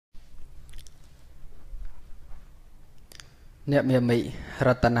អ្នកមានមិរ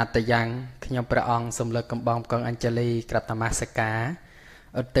តនតយ៉ាងខ្ញុំព្រះអង្គសូមលើកកំបងកងអញ្ជលីក្រតមាសកា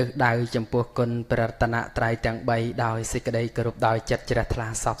ឧទ្ទិសដៅចំពោះគុណព្រះរតនត្រ័យទាំង3ដោយសេចក្តីគោរពដោយចិត្តជ្រះថ្លា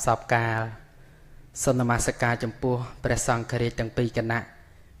សពសពកាលសូមនមស្ការចំពោះព្រះសង្ឃរាជទាំងពីរគណៈ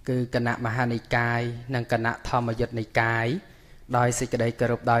គឺគណៈមហានិកាយនិងគណៈធម្មយុត្តនិកាយដោយសេចក្តីគោ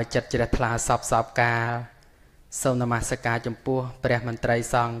រពដោយចិត្តជ្រះថ្លាសពសពកាលសូមនមស្ការចំពោះព្រះមន្ត្រី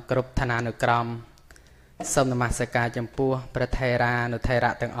សង្ឃគ្រប់ឋានានុក្រមសូមនមស្ការចំពោះព្រះថេរានុថេ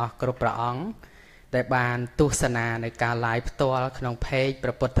រៈទាំងអស់គ្រប់ព្រះអង្គដែលបានទស្សនាในការ live ផ្ទាល់ក្នុង page ព្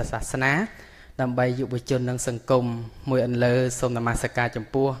រះពុទ្ធសាសនាដើម្បីយុវជននិងសង្គមមួយអន្លើសូមនមស្ការចំ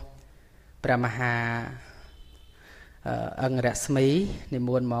ពោះព្រះមហាអង្គរស្មីនិម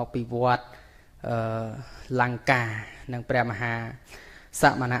ន្តមកពីវត្តលង្កានិងព្រះមហាស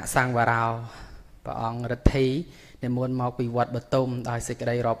មណៈសង្វរោព្រះអង្គរិទ្ធីនិមន្តមកពីវត្តបទុមដោយសេចក្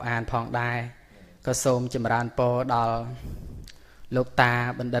តីរាប់អានផងដែរក៏សូមចម្រើនពរដល់លោកតា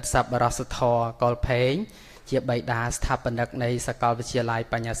បណ្ឌិតសប្បុរសធរកុលផេងជាបិតាស្ថាបនិកនៃសាកលវិទ្យាល័យ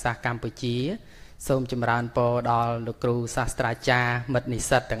បញ្ញាសាស្ត្រកម្ពុជាសូមចម្រើនពរដល់លោកគ្រូសាស្ត្រាចារ្យមិត្តនិស្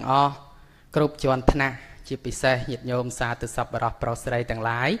សិតទាំងអស់គ្រប់ជាន់ថ្នាក់ជាពិសេសញាតិញោមសាធុសប្បុរសប្រុសស្រីទាំង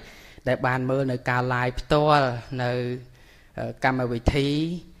ឡាយដែលបានមើលនៅការ live ផ្ទាល់នៅកម្មវិធី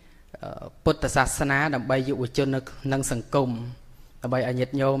ពុទ្ធសាសនាដើម្បីយុវជននិងសង្គមដើម្បីឲ្យញា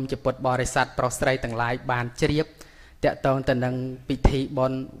តិញោមជាពុទ្ធបរិស័ទប្រុសស្រីទាំងឡាយបានជ្រាបតកតងទៅនឹងពិធីបុ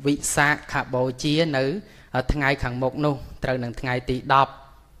ណ្យវិសាខបូជានៅថ្ងៃខាងមុខនោះត្រូវនឹងថ្ងៃទី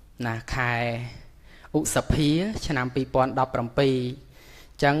10ណាខែឧសភាឆ្នាំ2017អ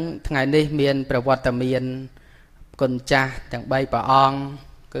ញ្ចឹងថ្ងៃនេះមានប្រវត្តិមានគុណចាស់ទាំង3ព្រះអង្គ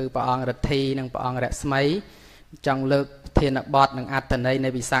គឺព្រះអង្គរិទ្ធីនិងព្រះអង្គរស្មីចង់លើកធានបទនិងអត្ថន័យនៃ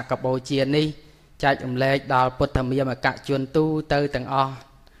វិសាខបូជានេះចែករំលែកដល់ពុទ្ធមាមកជនទូទៅទាំងអស់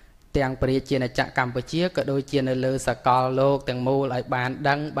ទាំងព្រះជាណាចក្រកម្ពុជាក៏ដូចជានៅលើសកលលោកទាំងមូលឲ្យបាន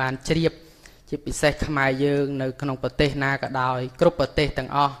ដឹងបានជ្រាបជាពិសេសខ្មែរយើងនៅក្នុងប្រទេសណាក៏ដោយគ្រប់ប្រទេសទាំង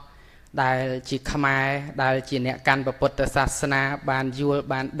អស់ដែលជាខ្មែរដែលជាអ្នកកាន់ពុទ្ធសាសនាបានយល់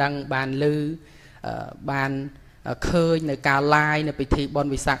បានដឹងបានឮបានឃើញនៅការ live នៅពិធីបុណ្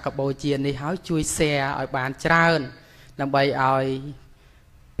យវិសាខបូជានេះហើយជួយ share ឲ្យបានច្រើនដើម្បីឲ្យ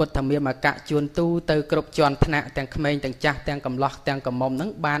ពុទ្ធមាមកជួនទូទៅគ្រប់ជាន់ថ្នាក់ទាំងក្មេងទាំងចាស់ទាំងកំឡោះទាំងកំមុំហ្នឹង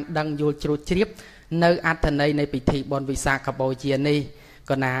បានដឹងយល់ជ្រួតជ្រាបនៅអត្ថន័យនៃពិធីបុណ្យវិសាខបូជានេះ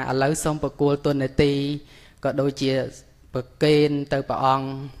ក៏ណាឥឡូវសូមប្រគល់ទុននេតិក៏ដូចជាប្រគេនទៅព្រះអង្គ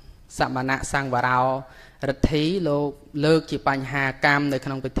សមណៈសង្វរោរិទ្ធីលោកលើកជាបញ្ហាកម្មនៅក្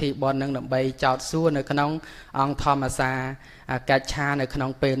នុងពិធីបុណ្យនឹងដើម្បីចោទសួរនៅក្នុងអង្គធម្មសាកិច្ឆានៅក្នុង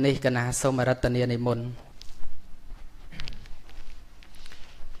ពេលនេះក៏ណាសូមរតនានិមន្ត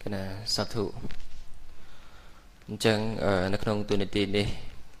គណៈសាធុអញ្ចឹងនៅក្នុងទូនីតិនេះ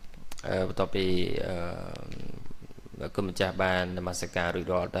បន្ទាប់ពីគុណម្ចាស់បាននមស្ការរួច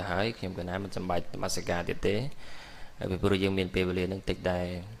រាល់ទៅហើយខ្ញុំគណៈមិនចាំបាច់នមស្ការទៀតទេពីព្រោះយើងមានពេលវេលានឹងតិចដែរ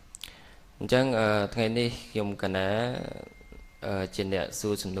អញ្ចឹងថ្ងៃនេះខ្ញុំគណៈជាអ្នកសួ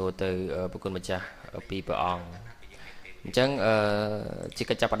រសំណួរទៅប្រគុណម្ចាស់ពីព្រះអង្គអញ្ចឹងជា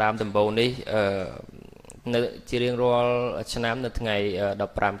កិច្ចចាប់ផ្ដើមដំបូងនេះនៅជារៀងរាល់ឆ្នាំនៅថ្ងៃ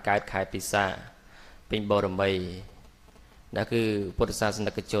15កើតខែពិសាពេញបរមីដែលគឺពុទ្ធសាស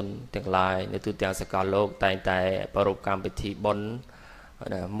និកជនទាំងឡាយនៅទូទាំងសកលលោកតែងតែប្រារព្ធកម្មវិធីបុណ្យ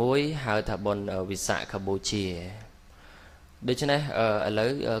មួយហៅថាបុណ្យវិសាខបូជាដូច្នេះឥឡូវ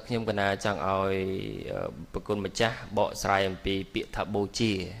ខ្ញុំកណាចង់ឲ្យប្រគុណម្ចាស់បកស្រាយអំពីពាក្យថាបូ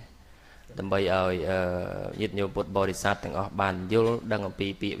ជាដើម្បីឲ្យញាតិញោមពុទ្ធបរិស័ទទាំងអស់បានយល់ដឹងអំពី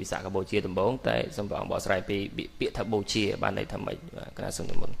ពាក្យវិសាខបូជាដំបូងតែសូមព្រះអង្គបកស្រាយពីពាក្យថាបូជាបានន័យថាម៉េចគណៈសូម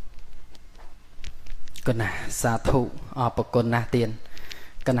និមន្តគណៈសាធុអរគុណណាស់ទៀត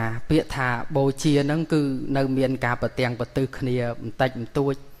គណៈពាក្យថាបូជាហ្នឹងគឺនៅមានការប្រទាំងប្រទឹះគ្នាបន្តិចបន្តួ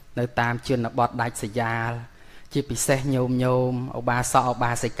ចនៅតាមជនបទដាច់ស្រយាលជាពិសេសញោមឧបាសកឧ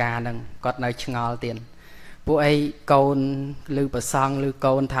បាសិកាហ្នឹងគាត់នៅឆ្ងល់ទៀតពួកអីកូនឬប្រសង់ឬ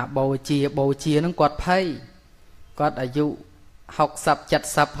កូនថាបូជាហ្នឹងគាត់ភ័យគាត់អាយុ60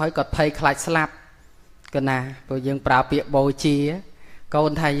 70ហើយគាត់ភ័យខ្លាចស្លាប់កណាព្រោះយើងប្រើពាក្យបូជាកូ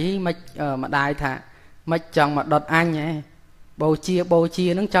នថាយីមិនម្ដាយថាមិនចង់មកដុតអញហ៎បូជា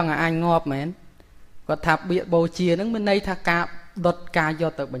ហ្នឹងចង់ឲ្យអញងាប់មែនគាត់ថាពាក្យបូជាហ្នឹងមានន័យថាការដុតការយ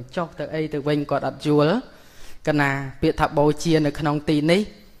កទៅបញ្ចុះទៅអីទៅវិញគាត់អត់យល់កណាពាក្យថាបូជានៅក្នុងទីនេះ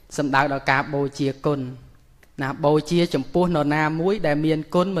សំដៅដល់ការបូជាគុណណាបូជាចំពោះនរណាមួយដែលមាន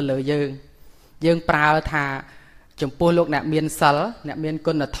គុណមកលើយើងប្រើថាចំពោះលោកអ្នកមានសិលអ្នកមាន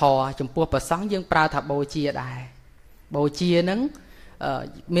គុណធម៌ចំពោះព្រះសង្ឃយើងប្រើថាបូជាដែរបូជាហ្នឹង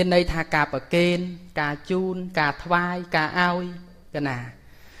មានន័យថាការប្រគេនការជូនការថ្វាយការឲ្យកណា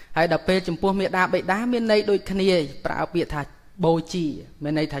ហើយដល់ពេលចំពោះមេដាបេដាមានន័យដូចគ្នាប្រើពាក្យថាបូជាមា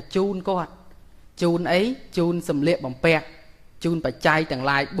នន័យថាជូនគាត់ជូនអីជូនសម្លៀកបំពាក់ជូនបច្ច័យទាំង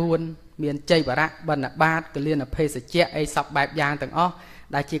ឡាយ4មានចៃវរៈបណ្ឌបាតកលៀនភេសជ្ជៈអីសពបែបយ៉ាងទាំងអស់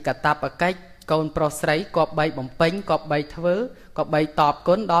ដែលជាកតបកិច្ចកូនប្រុសស្រីគប្បីបំពេញគប្បីធ្វើគប្បីតប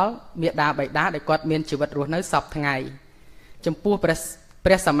គុណដល់មេដាបេដាដែលគាត់មានជីវិតរស់នៅសពថ្ងៃចំពោះ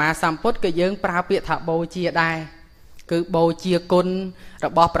ព្រះសម្មាសម្ពុទ្ធក៏យើងប្រើពាក្យថាបូជាដែរគឺបូជាគុណរ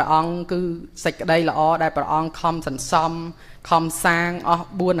បស់ព្រះអង្គគឺសេចក្តីល្អដែលព្រះអង្គខំសន្សំខំសាងអស់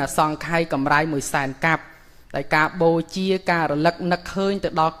4អសង្ខ័យកម្រៃ100,000កាប់តែការបូជាការរលឹកនឹកឃើញទៅ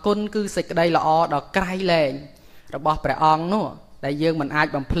ដល់គុណគឺសេចក្តីល្អដ៏ក្រៃលែងរបស់ព្រះអង្គនោះដែលយើងមិនអាច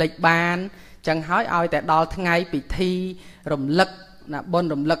បំភ្លេចបានចឹងហើយឲ្យតែដល់ថ្ងៃពិធីរំលឹកណាបុណ្យ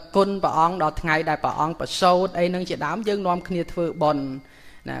រំលឹកគុណព្រះអង្គដល់ថ្ងៃដែលព្រះអង្គប្រសូតអីនឹងជាដើមយើងនាំគ្នាធ្វើបុណ្យ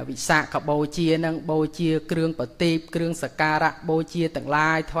ណាវិសាខបូជានឹងបូជាគ្រឿងប្រទីបគ្រឿងសក្ការៈបូជាទាំង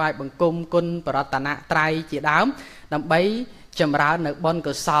ឡាយថ្វាយបង្គំគុណបរតនត្រ័យជាដើមដើម្បីចម្រើននៅបុណ្យ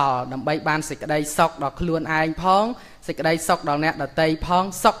កុសលដើម្បីបានសេចក្តីសុខដល់ខ្លួនឯងផងសេចក្តីសុខដល់អ្នកដទៃផង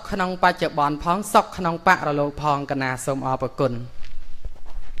សុខក្នុងបច្ចុប្បន្នផងសុខក្នុងបរលោកផងកណាសូមអរគុណ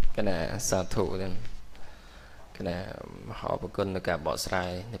កណាសាធុទាំងកណាអរគុណនៅការបកស្រា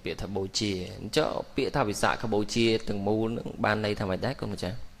យនៅពាក្យថាបូជាអញ្ចឹងពាក្យថាវិសាខបូជាទាំងមូលនឹងបានន័យថាម៉េចដែរគុណម្ចា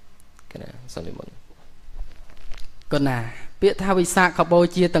ស់កណាសូមនិមន្តគុណណាពាក្យថាវិសាខបូ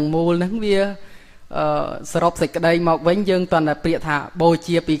ជាទាំងមូលហ្នឹងវាសរុបសេចក្តីមកវិញយើងតើពាក្យថាបូ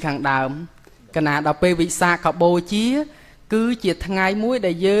ជាពីខាងដើមកណាដល់ពេលវិសាខបូជាគឺជាថ្ងៃមួយ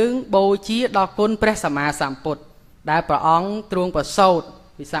ដែលយើងបូជាដល់គុណព្រះសម្មាសម្ពុទ្ធដែលព្រះអង្គទ្រង់ប្រសូត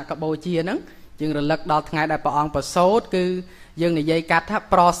វិសាខបូជាហ្នឹងយើងរលឹកដល់ថ្ងៃដែលព្រះអង្គប្រសូតគឺយើងនិយាយកាត់ថា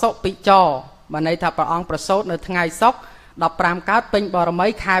ប្រសុពិចរបានន័យថាព្រះអង្គប្រសូតនៅថ្ងៃសុក្រ15កើតពេញបរមី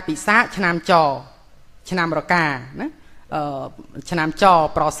ខែពិសាខឆ្នាំចឆ្នាំរកាណាឆ្នាំច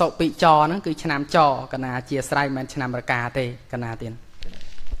ប្រសុពិចរហ្នឹងគឺឆ្នាំចកណាជាស្រ័យមិនឆ្នាំរកាទេកណាទៀត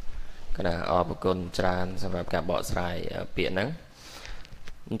កណាអរគុណច្រើនសម្រាប់ការបកស្រាយពាក្យហ្នឹង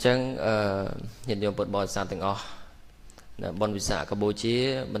អញ្ចឹងញាតិញោមពុទ្ធបរិស័ទទាំងអស់បុណ្យវិសាខបូជា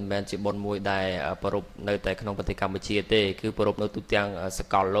មិនមែនជាបុណ្យមួយដែលប្រពនៅតែក្នុងប្រទេសកម្ពុជាទេគឺប្រពនៅទូទាំងស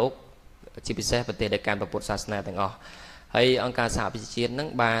កលលោកជាពិសេសប្រទេសដែលកាន់ពុទ្ធសាសនាទាំងអស់ហើយអង្គការសហប្រជាជាតិនឹង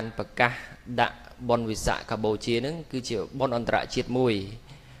បានប្រកាសដាក់បុណ្យវិសាខបូជានឹងគឺជាបុណ្យអន្តរជាតិមួយ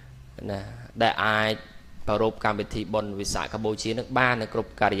ណាដែលអាចប្រពកម្មវិធីបុណ្យវិសាខបូជានឹងបាននៅគ្រប់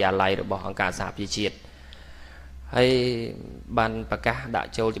ការិយាល័យរបស់អង្គការសហប្រជាជាតិហើយបានប្រកាសដាក់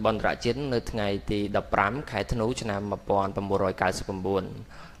ចូលជាបុណ្យអន្តរជាតិនៅថ្ងៃទី15ខែធ្នូឆ្នាំ1999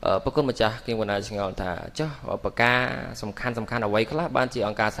ប្រគុណម្ចាស់គៀងវណ្ណាឆ្ងល់ថាចុះប្រការសំខាន់អ្វីខ្លះបានជាអ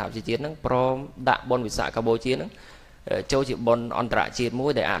ង្គការសហប្រជាជាតិនឹងព្រមដាក់បុណ្យវិសាខបូជានឹងចូលជាបុណ្យអន្តរជាតិមួ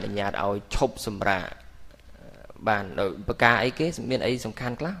យដែលអនុញ្ញាតឲ្យឈប់សម្រាកបានប្រការអីគេមានអីសំខា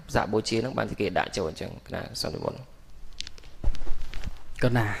ន់ខ្លះវិសាខបូជានឹងបានគេដាក់ចូលអញ្ចឹងណាសន្និមុនក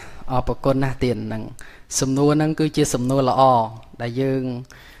ណាអរគុណណាស់ទៀតនឹងសំណួរហ្នឹងគឺជាសំណួរល្អដែលយើង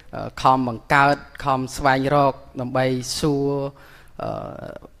ខំបង្កើតខំស្វែងរកដើម្បីសួរ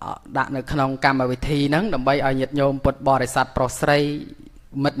ដាក់នៅក្នុងកម្មវិធីហ្នឹងដើម្បីឲ្យញាតិញោមពុទ្ធបរិស័ទប្រុសស្រី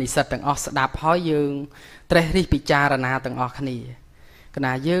មិត្តនិស្សិតទាំងអស់ស្ដាប់ហើយយើងត្រេះរិះពិចារណាទាំងអស់គ្នាគ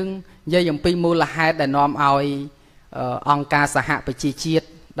ណៈយើងនិយាយអំពីមូលហេតុដែលនាំឲ្យអង្គការសហប្រជាជាតិ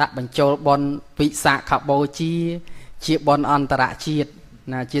ដាក់បញ្ចូលបុណ្យវិសាខបូជាបុណ្យអន្តរជាតិ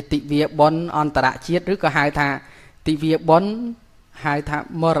ណាជាទិវាបុណ្យអន្តរជាតិឬក៏ហៅថាទិវាបុណ្យហៅថា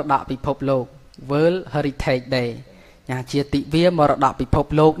មរតកពិភពលោក World Heritage Day ណាជាទិវាមរតកពិភព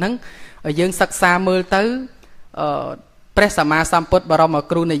លោកហ្នឹងយើងសិក្សាមើលទៅព្រះសម្មាសម្ពុទ្ធបរម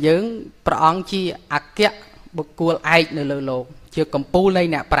គ្រូនៃយើងព្រះអង្គជាអគ្គបុគ្គលឯកនៅលើលោកជាកំពូលនៃ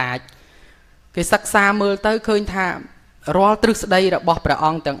អ្នកប្រាជ្ញគេសិក្សាមើលទៅឃើញថារាល់ទ្រឹស្ដីរបស់ព្រះអ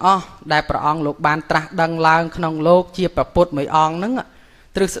ង្គទាំងអស់ដែលព្រះអង្គលោកបានត្រាស់ដឹងឡើងក្នុងលោកជាព្រះពុទ្ធមួយអង្គហ្នឹង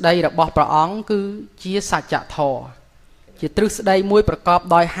ទ្រឹស្ដីរបស់ព្រះអង្គគឺជាសច្ចធម៌ជាទ្រឹស្ដីមួយប្រកប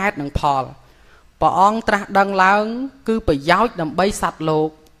ដោយហេតុនិងផលព្រះអង្គត្រាស់ដឹងឡើងគឺប្រយោជន៍ដើម្បីសត្វលោក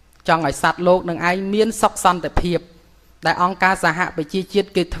ចង់ឲ្យសត្វលោកនឹងឯងមានសុខសន្តិភាពដែលអង្គការសហប្រជាជាតិ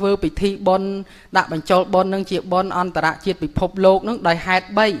គេធ្វើពិធីបុណ្យដាក់បញ្ចូលបុណ្យនឹងជាបុណ្យអន្តរជាតិពិភពលោកនឹងដោយហេតុ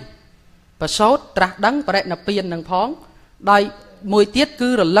3ប្រសូតត្រាស់ដឹងបរិនិព្វាននឹងផងដោយមួយទៀតគឺ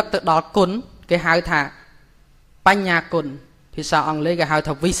រលឹកទៅដល់គុណគេហៅថាបញ្ញាគុណភាសាអង់គ្លេសគេហៅ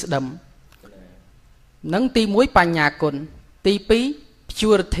ថា wisdom នឹងទី1បញ្ញាគុណទី2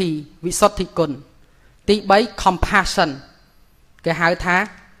 purity វិសុទ្ធិគុណទី3 compassion គេហៅថា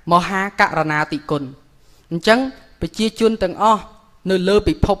មហាករណាតិគុណអញ្ចឹងប្រជាជនទាំងអស់នៅលើ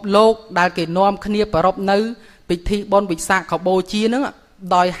ពិភពលោកដែលគេនាំគ្នាប្រារព្ធនៅពិធីបុណ្យវិសាខបូជានឹង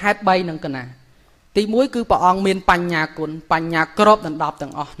ដោយហេតុ3នឹងកណា ទីមួយគឺព្រះអង្គមានបញ្ញាគុណបញ្ញាគ្របដណ្ដប់ទាំ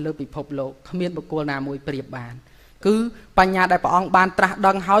ងអស់លើពិភពលោកគ្មានបុគ្គលណាមួយប្រៀបបានគឺបញ្ញាដែលព្រះអង្គបានត្រាស់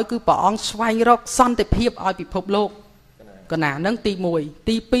ដឹងហើយគឺព្រះអង្គស្វែងរកសន្តិភាពឲ្យពិភពលោកកណានឹងទី1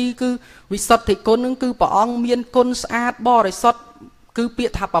ទី2គឺវិសុទ្ធិគុណនឹងគឺព្រះអង្គមានគុណស្អាតបរិសុទ្ធគឺពា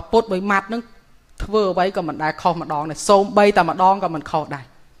ក្យថាប្រពុតមួយម៉ាត់នឹងធ្វើអ្វីក៏មិនដែលខុសម្ដងដែរសូម្បីតែម្ដងក៏មិនខុសដែរ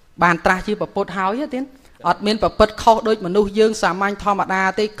បានត្រាស់ជាប្រពុតហើយទេអត់មានប្រពុតខុសដូចមនុស្សយើងសាមញ្ញធម្មតា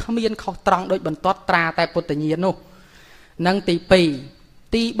ទេគ្មានខុសត្រង់ដូចបន្ទាត់ត្រាតែពុទ្ធញ្ញាណនោះនឹងទី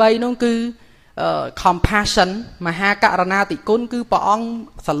2ទី3នោះគឺ compassion មហាករណាតិគុណគឺព្រះអង្គ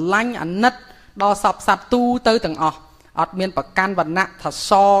ស្រឡាញ់អាណិតដល់សពសត្វទូទៅទាំងអស់អត់មានប្រកាន់វណ្ណៈថា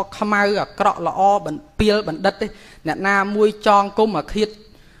សខ្មៅអាក្រក់ល្អបន្ទាលបណ្ឌិតទេអ្នកណាមួយចងគុំអាឃាត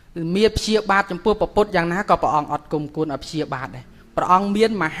មានព្យាបាទចំពោះពុទ្ធយ៉ាងណាក៏ព្រះអង្គអត់គុំគុណឲ្យព្យាបាទដែរព្រះអង្គមា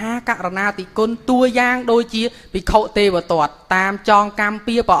នមហាករណាតិគុណតួយ៉ាងដូចជាភិក្ខុទេវទត្តតាមចងកម្ម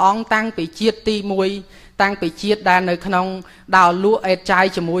ពៀព្រះអង្គតាំងពីជាតិទី1តាំងពីជាតិដែលនៅក្នុងដោលួអេតចាយ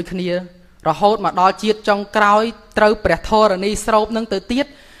ជាមួយគ្នារហូតមកដល់ជាតិចុងក្រោយត្រូវព្រះធរណីស្រោបនឹងទៅទៀត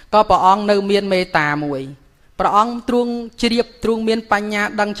ក៏ព្រះអង្គនៅមានមេត្តាមួយព្រះអង្គទ្រង់ជ្រាបទ្រង់មានបញ្ញា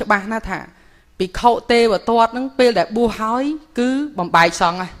ដឹងច្បាស់ណាស់ថាភិក្ខុទេវទត្តនឹងពេលដែលបួសហើយគឺបំបែកស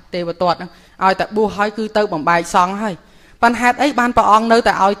ង្ឃហើយទេវទត្តនឹងឲ្យតែបួសហើយគឺទៅបំបែកសង្ឃហើយប៉ុន្តែហេតុអីបានព្រះអង្គនៅ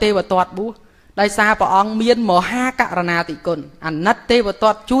តែឲ្យទេវទត្តបួសដោយសារព្រះអង្គមានមហាករណាតិគុណអាណិតទេវទ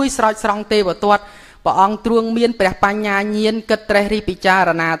ត្តជួយស្រោចស្រង់ទេវទត្តព្រះអង្គទ្រង់មានព្រះបញ្ញាញាណគិតត្រេះរិះពិចារ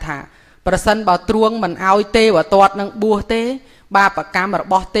ណាថាប្រសិនបើទ្រង់មិនឲ្យទេវទត្តនឹងបួសទេបាបកម្មរ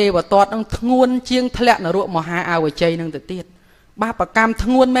បស់ទេវទត្តនឹងធ្ងន់ជាងធ្លាក់នរកមហាអវជ័យនឹងទៅទៀតបាបកម្ម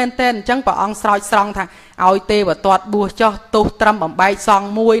ធ្ងន់មែនតើអញ្ចឹងព្រះអង្គស្រោចស្រង់ថាឲ្យទេវទត្តបួសចោះទោសត្រឹមបំបែកសង្ឃ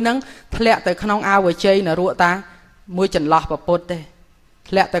មួយនឹងធ្លាក់ទៅក្នុងអវជ័យនរកតាមួយចន្លោះប្រពុតទេ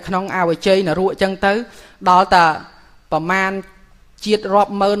ធ្លាក់ទៅក្នុងអវជ័យនរកអញ្ចឹងទៅដល់តែប្រមាណជាតិរា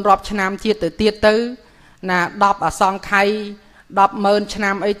ប់ម៉ឺនរាប់ឆ្នាំជាតិទៅទៀតទៅណា10អសង្ខ័យ100000ឆ្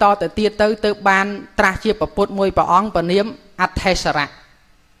នាំអីតទៅទៀតទៅបានត្រាស់ជាប្រពុតមួយព្រះអង្គព្រះនាមអដ្ឋេសរៈ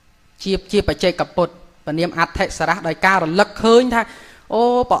ជាបច្ចេកពុទ្ធព្រះនាមអដ្ឋេសរៈដោយការរលឹកឃើញថាអូ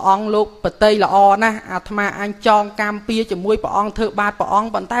ព្រះអង្គលោកបតីល្អណាស់អាត្មាអញចងកម្មពៀជាមួយព្រះអង្គធ្វើបាតព្រះអង្គ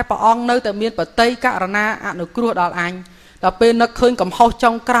ប៉ុន្តែព្រះអង្គនៅតែមានបតីករណាអនុគ្រោះដល់អញដល់ពេលនឹកឃើញកំហុស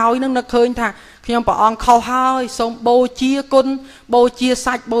ចុងក្រោយនឹងនឹកឃើញថាខ្ញុំព្រះអង្គខុសហើយសូមបូជាគុណបូជា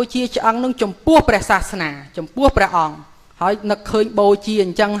សាច់បូជាឆ្អឹងនឹងចំពោះព្រះសាសនាចំពោះព្រះអង្គហើយនឹកឃើញបូជាអ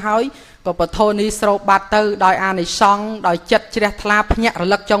ញ្ចឹងហើយក៏បធរនេះស្រោបបាត់ទៅដោយអានិសង្ឃដោយចិត្តជ្រះថ្លាភ្ញាក់រ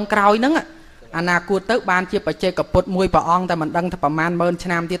លឹកចុងក្រោយហ្នឹងអនាគតទៅបានជាបច្ចេកពុទ្ធមួយព្រះអង្គតែមិនដឹងថាប្រមាណ10000ឆ្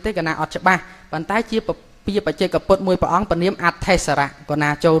នាំទៀតទេក៏ណាអត់ច្បាស់ប៉ុន្តែជាបច្ចេកពុទ្ធមួយព្រះអង្គព្រះនាមអដ្ឋេសរៈក៏ណា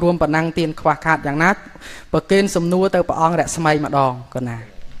ចូលរួមប៉ុណ្ណឹងទៀនខ្វះខាតយ៉ាងណាប្រគេនសំណួរទៅព្រះអង្គរស្មីម្ដងក៏ណា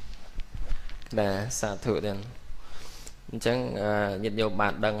បាទសាធុទៀតអញ្ចឹងញាតិញោមបា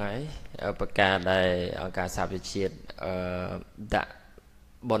នដឹងហើយប្រការដែលអង្គការសហប្រជាជាតិដាក់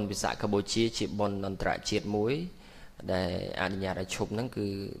បុណ្យវិសាខបូជាជាបុណ្យអន្តរជាតិមួយដែលអនុញ្ញាតឲ្យឈប់ហ្នឹងគឺ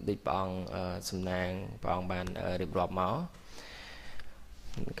ដូចព្រះអង្គសំណាងព្រះអង្គបានរៀបរាប់មក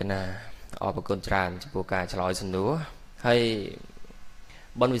កណាអរគុណច្រើនចំពោះការឆ្លើយសំណួរហើយ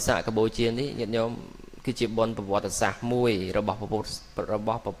បុណ្យវិសាខបូជានេះញាតិញោមគឺជាបុណ្យប្រវត្តិសាស្ត្រមួយរបស់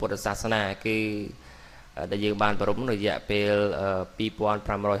ពុទ្ធសាសនាគឺដែលយើងបានប្រពៃរយៈពេល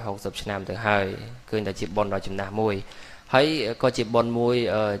2560ឆ្នាំទៅហើយឃើញតែជាបុណ្យដ៏ចំណាស់មួយហើយក៏ជាបុណ្យមួយ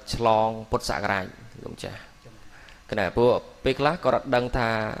ឆ្លងពុទ្ធសករាជលោកចាស់គណៈពួកពេលខ្លះក៏ដឹងថា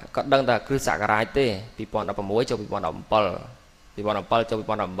គ្រិស្តសករាជទេ2016ចូល2017 2017ចូល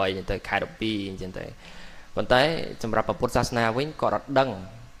2018អញ្ចឹងទៅខែ12អញ្ចឹងទៅប៉ុន្តែសម្រាប់ពុទ្ធសាសនាវិញក៏ដឹង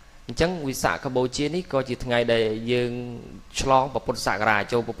អញ្ចឹងវិសាខបូជានេះក៏ជាថ្ងៃដែលយើងឆ្លងពុទ្ធសករាជ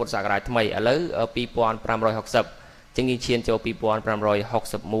ចូលពុទ្ធសករាជថ្មីឥឡូវ2560ចឹងយើងឈានចូល2561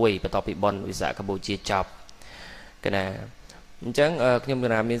បន្ទាប់ពីបុណ្យវិសាខបូជាចប់កណាអញ្ចឹងខ្ញុំក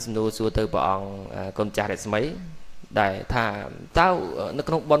ណាមានសំណួរសួរទៅព្រះអង្គកូនចាស់រស្មីដែលថាតើនៅ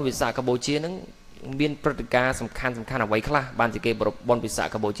ក្នុងបុណ្យវិសាខបូជានឹងមានព្រឹត្តិការណ៍សំខាន់អ្វីខ្លះបានជាគេបុណ្យវិសា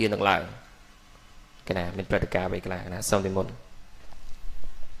ខបូជានឹងឡើងកណាមានព្រឹត្តិការណ៍អ្វីខ្លះណាសូមនិមន្ត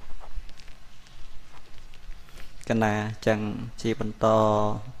កណាចឹងជាបន្ត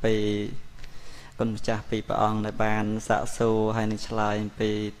ពីគុណម្ចាស់ពីព្រះអង្គដែលបានសាកសួរហើយនឹងឆ្លើយពី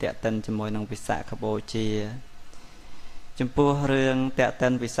តេតិនជាមួយនឹងវិសាខបូជាចំពោះរឿងតេតិ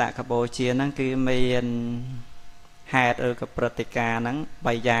នវិសាខបូជាហ្នឹងគឺមានហេតុឬក៏ព្រឹត្តិការណ៍ហ្នឹង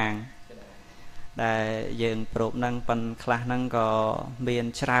3យ៉ាងដែលយើងប្រូបហ្នឹងប៉ុនខ្លះហ្នឹងក៏មាន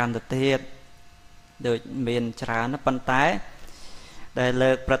ច្រើនទៅទៀតដូចមានច្រើនប៉ុន្តែដែល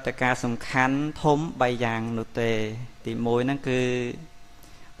លើកព្រឹត្តិការណ៍សំខាន់ធំ3យ៉ាងនោះទេទី1ហ្នឹងគឺ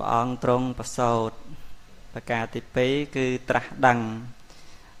ព្រះអង្គទ្រង់ប្រសូតប្រការទី2គឺត្រាស់ដឹង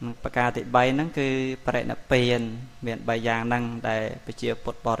ประกาศติใบนั่นคือประเด็นเปลี่ยนเมียนใบยางนั่งได้ไปเจียป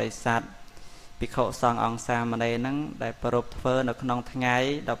ดบริษัทปิโคซององซามาเลยนั่งได้ประรบเฟิร์นขนมทั้งไง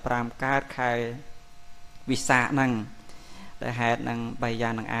ดับปรามการขายวิสานั่งได้แฮดนั่งใบยา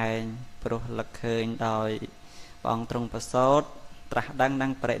งนั่งไอปลุกหลักเคยโดยบองตรงประสดตรัสดังนั่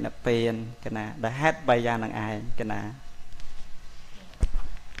งประเด็นเปลี่ยนกันนะได้แฮดใบยางนั่งไอกันนะ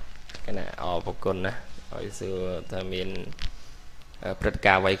ปกตินะอ๋อคือถ้ามีปฏิก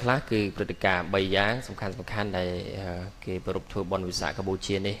ารไว้คลาคือปฏิการใบยางสำคัญในคือประรบทัวบอลวิสากัมพู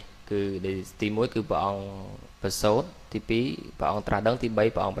ชีนี่คือในทีมวยคือปองประสดที่ปีปองตราดังที่ใบ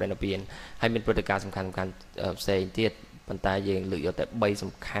ปองประเด็นเปลี่ยนให้เป็นปฏิการสำคัญเสียเทียดปัญตาเยังเหลือแต่ใบส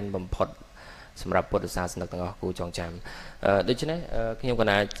ำคัญบำพดสำหรับปฏิศาสตร์สนักต่างกูจองจำโดยเฉพาะขยมกัน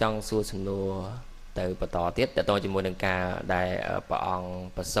นะจังสู้สนุแต่ปต่อเทียดแต่ตอนจมูกดังกาได้ปอง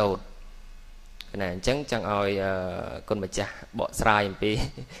ประสดnày chẳng oi con mà cha bỏ sai pi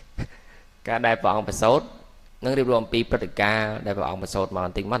cả đại bọn phải sốt nó đi rùm pi bật ca đại bọn phải sốt mà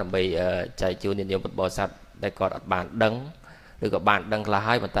tính mắt là bị chạy chưa nên nhiều một bò sạch đại còn bạn đắng được các bạn đăng là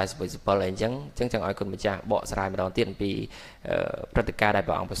hai bàn tay sẽ bị lên chẳng oi con mà cha bỏ sai mà đón tiền pi bật ca đại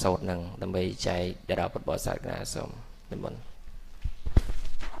bọn phải sốt nằng làm bị chạy để đào một bò sạch là xong nên mình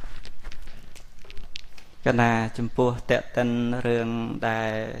cái này chấm pua tẹt tên rừng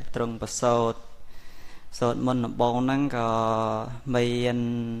đại trung bờ sốtสดมันบองนั่งก็มี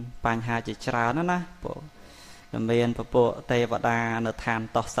ปัญหาจิตรานั่นนะปุ๊มีปุ๊เตวดาเนื้อทาน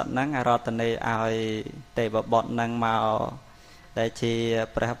ต่อสัตว์นั่งอารมณ์ตอนนี้เอาเตวบดนั่งมาได้ชี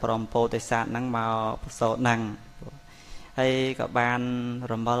ประพรมโพธิสัตว์นั่งมาโสดนั่งให้กับบาน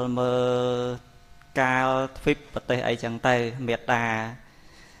รำบลเมื่อกาลฟิปปฏิไอจังเตเมียดา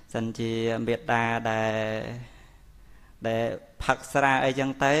สันจีเมียดาได้ผักสระไอจั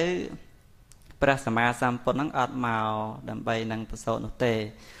งเตพระสมมาสัมพุทธนั่งอัดเมาดับใบนั่งประสนุเต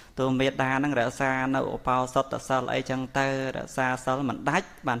ตัวเมตตานั่งรักษาในอุปาสตสัลไอจังเตรักษาสัลมันดัช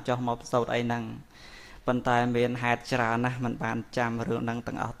บานจอมประสดไอนั่งปัญตายเมียนหาจรานะมันบานจำเรื่องนั่ง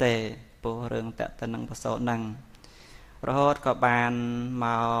ตั้งเอาเตปูเรื่องแต่ตนั่งประสดนั่งรหดกับบานเม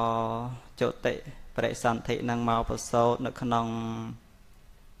าโจเตปริสันตินั่งเมาประสดนึกข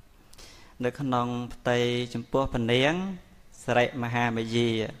นองเตจมพัวปนเนียงสระมหาเมยี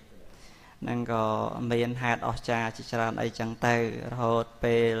นั่งก็มีอันหาดออกจากจิตรานไอจังเตอโหดเป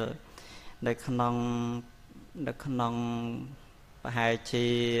ลเด็กขนองประหายชี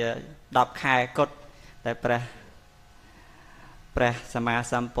ดับคายกดแต่ประสมา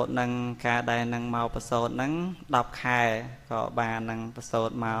สัมปุนั่งกาได้นั่งเมาประโสดนั่งดับคายก็บานั่งประโสด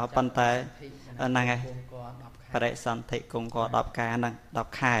มาปันเตนั่งไงประสันติกงก็ดับคายนั่งดับ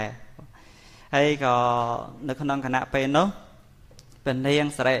คายให้ก็นึกขนองขณะเป็นเนาะเป็นเลี้ยง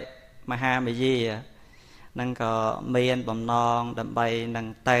สระมหาเมยีนั่งก็เมียนบ่มนองดับใบนั่ง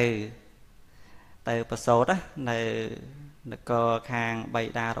เตอประโสดในก็คางใบ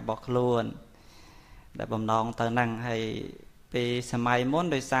ดาระบอกล้วนได้บ่มนองเตอนั่งให้ปีสมัยม้วน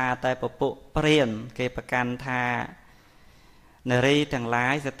โดยซาแต่ปปุเปลี่ยนเก็บประกันทาในรีต่างหลา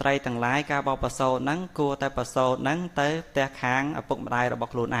ยสตรีต่างหลายกาบอประโสดนั่งกลัวแต่ประโสดนั่งเตอแต่คางอปุกได้ระบอ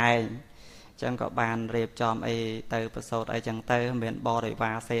กล้วนไอจังก็บานเรียบจอมไอเตอประโสดไอจังเตอเหมือนบอริว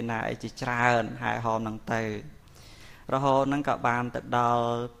าเซนาไอจิตราเหายหอมนังเตอระหอนั่งก็บานตัดดอล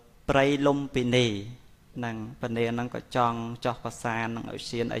ปรายลมปีนีนั่งปนเนียนั่งก็จองจอกประสานนั่งเอาเ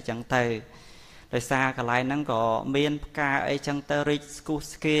ชียนไอจังเตอโดยซากระไรนั่งก็เมียนกาไอจังเตอริสกุ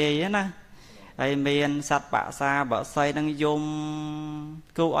สเกยนะไอเมียนสัตว์ปะซาบะไซนั่งยม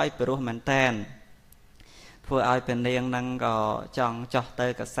กู้ไอเปรุเหมือนแตนเพื่อเอาเป็นเลี้ยงนั่งก็จองจอกเตอ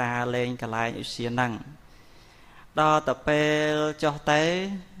กระซาเลงกระไรอยู่เชียนั่งดอตะเปลจอกเต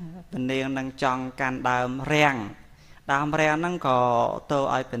เป็นเลี้ยงนั่งจองการดามแรงนั่งก็โต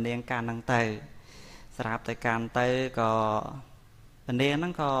เอาเป็นเลี้ยงการนั่งเตสลับแต่การเตก็เป็นเลี้ยงนั่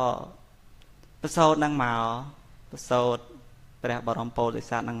งก็ประโสดนั่งเมาประโสดไปบรมโพธิ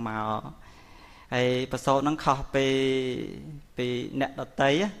สัตว์นั่งเมาไอประโสดนั่งขอไปเนตดเต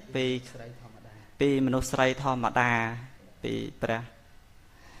ยปีมนุษย์ไรธรรมดาปี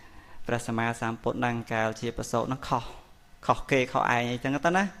ประสมาสามปุนั่งกาลเชียประโสดนั่งขอเกยขอไอจังกั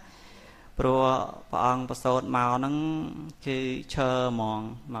นนะปลัวพระองค์ประโสดเมานั่งคือเชอมอง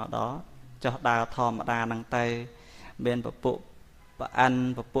เมาđóจอดาวธรรมดานั่งเตยเบียนประปุอัน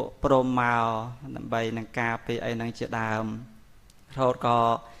ประปุโปรมาวใบนังกาไปไอนังเจดามโทษก็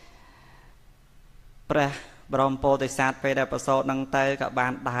ประบรมโพธิสัตว์ไปได้ประโสดนังเตยกับบา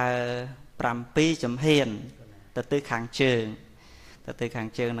นดาปรำปีจำเฮียนแต่ตื้อขางเชิ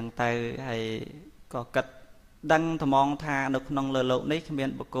งนังเตยให้ก็กัดดังทมองทานุกนองเลโลนี้เมียน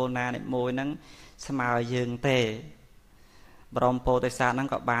บุโกนาในมวยนังสมายืงเต บรมโพธิสัตว์นั้น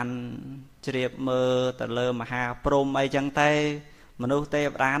ก็บานเฉียบมือแต่เริ่มมหาพรหมไอจังเตมนุษย์เท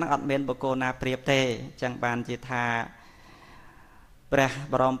วดานั้นอัดเมียนบุโกนาเปรียบเตจังบานจิตาพระ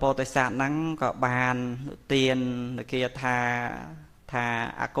บรมโพธิสัตว์นั้นก็บานเตียนเกียธา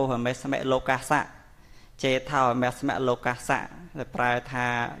อากูเหมสเมโลกาสะเจเท่าเมสเมโลกาสะแต่ปลายธา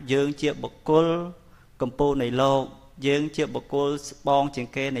ยืงเจียบุกุลกัมพูในโลกยืงเจียบุกุลบองจิง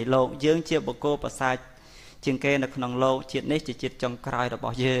เกในโลกยืงเจียบุกุลภาษาจิงเกในขนมโลกจิตนี้จิตจงกลายดอกบอ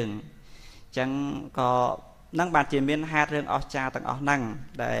ยืงจังก็นั่งบานจีเมียนฮาเรื่องอจาต่างอนั่ง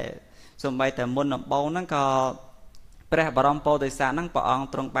ได้สมัยแต่มุนหนบนั่งก็พระบรมโพธิสัตว์นั่งปอง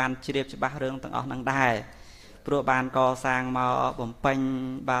ตรงบานเฉียบฉบับเรื่องต่างอนั่งได้ปรบานก่อสร้างมาบ่มเป็น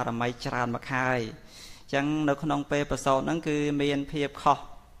บารมีจรานมาคายจังในขนมเปประสนั่นคือเมียนเพียบคอ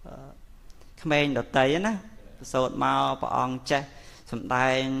ขมิ้นดอกเตยนะประสมาปองเจสมได้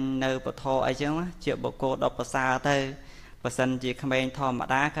ในปะโทไอจังนะเจียบโกดอกภาษาเตยประสันจีขมิ้นทอม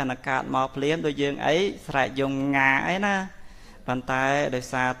ดาขณะการมอเพลี้ยมโดยยังไอ้สายยงงาไอ้นะปันไตโดย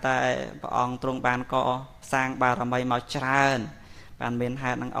ซาไตปองตรงบานก่อสร้างบารมีมาจรานบานเมียนหา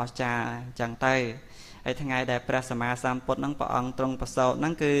ดังอจาจังเตยไอ้ทั้งไงได้พระสมมาสามปดนั่งปองตรงประสนั่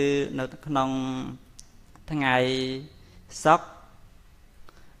นคือในขนมทั้งไงซอก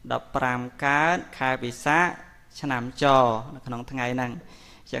ดอกปรามการคายปิศาชนามจอในขนมทั้งไงนั่ง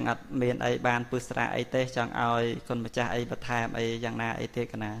จังอัดเมียนไอบานปุสระไอเตจังเอาคนมาจ่าไอประทามไออย่างนาไอเต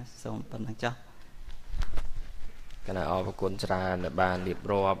กันนะสมเป็นทั้งเจ้ากันนะเอาพระคุณจราในบานเรียบ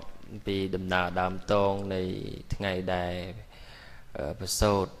รอบปีดำนาดำตรงในทั้งไงได้ประส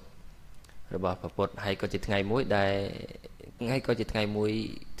ดหรือว่าพระพุทธให้ก็จิตไงมุ้ยได้ให้ก็จิตไงมุ้ย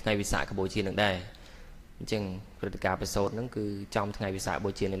ไงวิสาขบูชีนึงได้จังปฏิการประสดนั่นคือจอมไงวิสาบู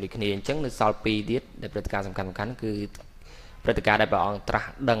ชีในลุยคณีจังในซอลปีดิษในปฏิการสำคัญคือปฏิการได้ปองตรัส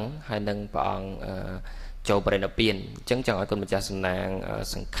ดังให้ดังปองโจบริณเปลี่ยนจังจังให้คนมาจากสำนัก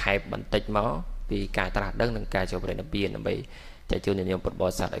สังเขปบันทึกม้อปีการตรัสดังดังการโจบริณเปลี่ยนไปจะจูนนิยมปฏิบั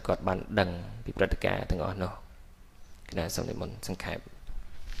ติศาสตร์ไอกอดบันดังปีปฏิการทั้งอ่อนเนาะนะสมเด็จมันสังเขป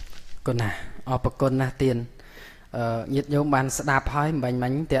ก็น่ะอปกลนะเตียนยึดโยมบันสดาพายบันมั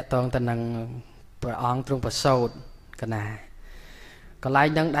นเตะตองตะนังประองตรงประโสดก็น่ะก็ไล่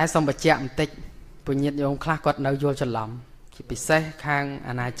ดังได้สมบัติเจ้าติดปุญญโยมคลากอดเนยโยฉลอมที่ปิเสข้างอ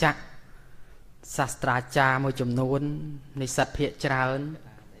าณาจักรศาสตราจารย์มวยจำนวนในสัตว์เพียจราอน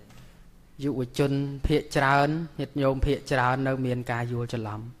ยุวชนเพียจราอนยึดโยมเพียจราอนเนยเมียนกายโยฉล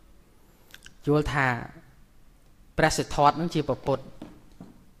อมโยธาประสิทธิ์ทอดนั่งจีบปด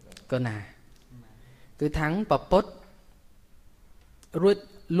ก็น่ะคือทั้งปะปด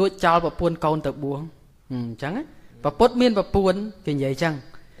ลุยจาวปะปวนกอนตะบวงจังปะปดเมียนปะปวนเป็นใหญ่จัง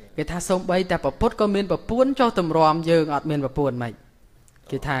cái tha sông bay ta bập bốt có miền bập buôn cho tầm ròm dương ọt miền bập buôn mày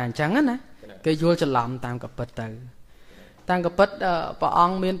cái tha trắng á nè cái vua cho làm tam cặp bật từ tam cặp bật bà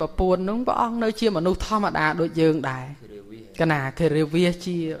ông miền bập buôn đúng bà ông nơi chia mà nô thom mà đa đôi dương đài cái nào cái rêu vía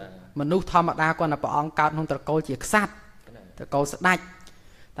chia mà nô thom mà đa con là bà ông cao không tờ câu chỉ sát tờ câu sát đạch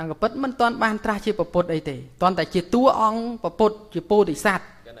tam cặp bật mình toàn ban tra chia bập bốt đây thì toàn tại chia tua ông bập bốt chia po thì sát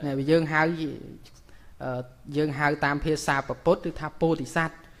này bây dương hao gì dương hao tam phía xa bập bốt từ tha po thì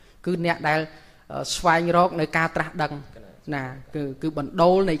sát cứ nè đây xoay rốtในការត្រាស់ដឹងណាគឺបណ្ដូ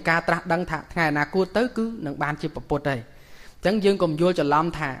លនៃការត្រាស់ដឹងថាថ្ងៃណាគួរទៅគឺនឹងបានជាប្រពុតហើយអញ្ចឹងយើងកុំយល់ច្រឡំ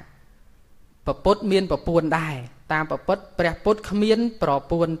ថាប្រពុតមានប្រពួនដែរតាមប្រពុតព្រះពុទ្ធគ្មានប្រ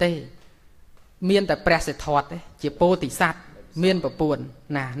ពួនទេមានតែព្រះសិទ្ធត្ថទេជាពោធិសត្វមានប្រពួន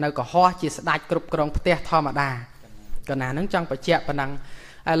ណានៅកុហកជាស្ដេចគ្រប់គ្រងផ្ទះធម្មតាកណានឹងចង់បញ្ជាក់ប៉ុណ្ណឹង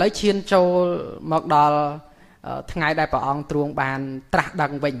ឥឡូវឈានចូលមកដល់ថ្ងៃដែលព្រះអង្គទ្រង់បានត្រាស់ដឹ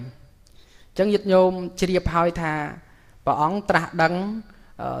ងវិញអញ្ចឹងញាតិញោមជ្រាបហើយថាព្រះអង្គត្រាស់ដឹង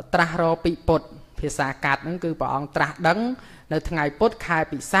ត្រាស់រពីពុទ្ធភាសាកាត់ហ្នឹងគឺព្រះអង្គត្រាស់ដឹងនៅថ្ងៃពុទ្ធខែ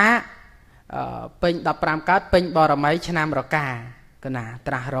ពិសាពេញ15កើតពេញបរមីឆ្នាំរកាកណា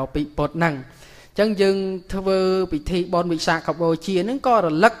ត្រាស់រពីពុទ្ធហ្នឹងអញ្ចឹងយើងធ្វើពិធីបុណ្យវិសាខបូជាហ្នឹងក៏រ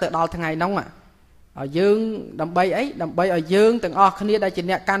លឹកទៅដល់ថ្ងៃហ្នឹងឲ្យយើងដើម្បីអីដើម្បីឲ្យយើងទាំងអស់គ្នាដែលជា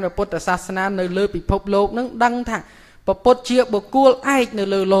អ្នកកាន់ពុទ្ធសាសនានៅលើពិភពលោកនឹងដឹងថាពុទ្ធជាបុគ្គលឯកនៅ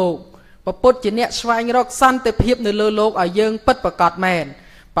លើលោកពុទ្ធជាអ្នកស្វែងរកសន្តិភាពនៅលើលោកឲ្យយើងពិតប្រាកដមែន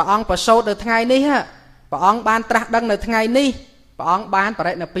ព្រះអង្គប្រសូតនៅថ្ងៃនេះព្រះអង្គបានត្រាស់ដឹងនៅថ្ងៃនេះព្រះអង្គបានប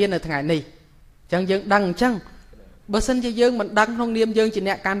រិនិព្វាននៅថ្ងៃនេះអញ្ចឹងយើងដឹងអញ្ចឹងបើសិនជាយើងមិនដឹងក្នុងនាមយើងជា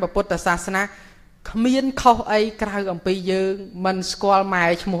អ្នកកាន់ពុទ្ធសាសនាគ្មានខុសអីក្រៅអំពីយើងមិនស្គាល់ម៉ែ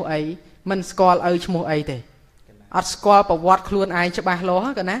ឈ្មោះអីមិនស្គាល់ឪឈ្មោះអីទេអត់ស្គាល់ប្រវត្តិខ្លួនឯងច្បាស់លា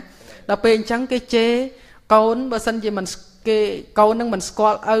ស់កណាដល់ពេលអញ្ចឹងគេជេរកូនបើសិនជាមិនគេកូននឹងមិនស្គា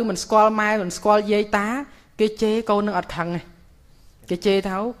ល់ឪមិនស្គាល់ម៉ែមិនស្គាល់យាយតាគេជេរកូននឹងអត់ខឹងទេ cái chê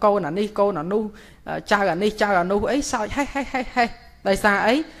tháo câu là ni câu là nu chào là ni chào là nu ấy sao hay đại xa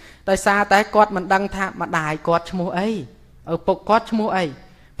ấy đại xa tại quạt mình đăng thà mà đài quạt mua ấy ở bộc quạt mua ấy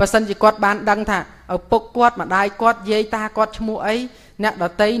và sân chỉ quạt ban đăng thà ở bộc quạt mà đài quạt dây ta quạt mua ấy nè đợt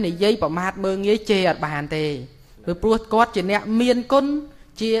tây này dây bảo mát mơ nghe chê ở bàn tề rồi pruốt quạt chỉ nè miên côn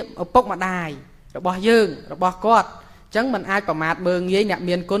chia ở bộc mà đài rồi bỏ dương rồi bỏ quạt chẳng mình ai bảo mát mơ nghe nè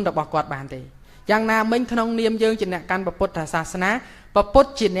miên côn rồi bỏ quạt bàn tề chẳng nào mình không niệm dương chỉ nè căn bảo bột thà sa bà bút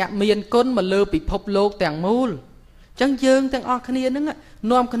chỉ nè miền côn mà lơ bị phốp lô tàng mùl chẳng dương tàng ong khnia nưng á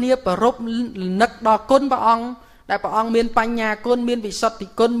nom khnia bà rộp nấc đò côn bà ong đại bà ong miền panh nhà côn miền bị sọt thì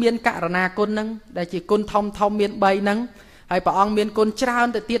côn miền cạ rana côn nưng đại chỉ côn thong miền bay nưng hay bà ong miền côn trao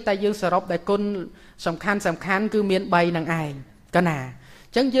từ tiết tại dương sờ rộp đại côn sầm khăn cứ miền bay nưng ai cái nà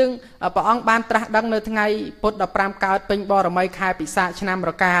chẳng dương bà ong ban tra đăng nơi ngày bút đập ram cao pin bò rồi mây khai bị xạ năm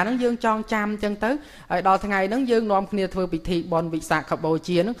rồi cà nó dương tròn chăm chân tới ở đó ngày nó dương nom kia thôi bị thị bon bị xạ khập bồi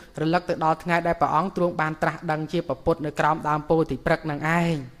chia nó rồi lắc từ đó ngày đây bà ong truông ban tra đăng chia bà bút nơi còng đam po thì bật nằng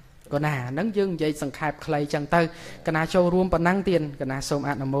ai còn nà nó dương dây sừng khai clay chân tới cái nà show room bà năng tiền cái nà sôm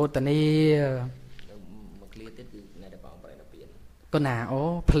ăn mô tani còn nà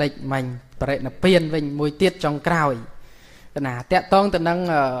ô plek mình bệ nà piên vinh mùi tiết trong cào cái nào tẹt tông từ nâng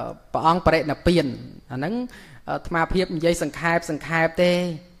bà ông bệ nà piền nâng mà phiếp dây sừng khai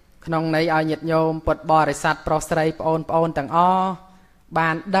tê nông này ai nhiệt nhôm bật bò để sạt prostate ôn tầng o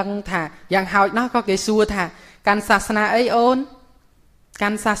bàn đăng thà giang hào nó có cái xua thà can sasana ấy ôn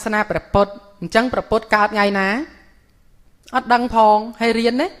can sasana bật chẳng bật cao ngày ná ớt đăng phong hay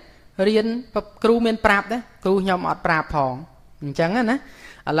riêng đấy riêng kêu miền prap đấy kêu nhom ớt prap phong chẳng á nè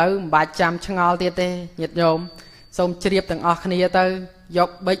lâu 300 ngol tiệt tê nhiệt nhôm xong chìa từng ở khnia tới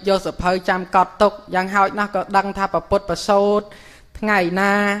dọc bích vô sập hơi chăm cọt tục giang hỏi nó có đăng tha bà bút bà sốt ngày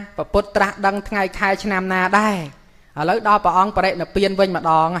na bà bút tra đăng ngày khai năm na đây ở lấy đó bà ông bà đệ nè piên vinh mà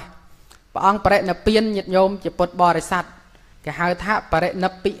đòn bà ông bà đệ nè piên nhiệt nhôm chỉ bút bò để sạch cái hai tháp bà đệ nè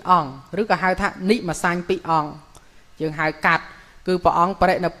bị ong rứa cả hai tháp nị mà xanh bị ong chừng hai cắt cứ bà ông bà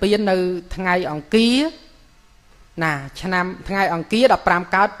đệ nè piên nơi ngày ong kia nè năm ngày ong kia đập ram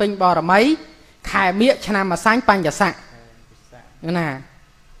cao pin bò rồi mấy khai miệng cho nam mà sáng bánh giả sạng nè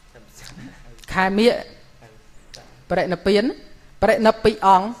khai miệng bà đệ nập biến bà đệ nập bị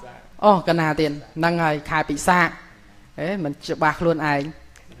ong cái nào tiền nâng ngày khai bị sạng đấy mình bạc luôn ai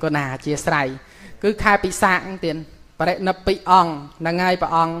con nào chia sài cứ khai bị sạng tiền bà đệ nập bị ong nâng ngày bà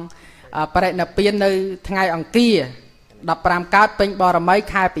ong bà đệ nập biến nơi ngày ong kia đập ram cao pin bò mấy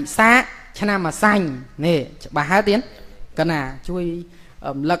khai bị sạng cho nam mà xanh nè bà hát tiền con nào chui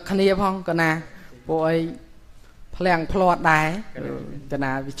lật khnia phong cái nào bôi phèn plot đái cái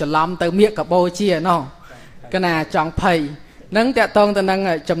nào cho lom tới miệng cả bôi chia nó cái nào chọn phầy nâng tẹt tông từ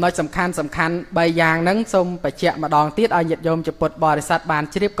nâng chấm nói sầm khăn bày giang nâng xôm phải chẹt mà đòn tiết ai nhiệt dôm chụp bột bò để sát bàn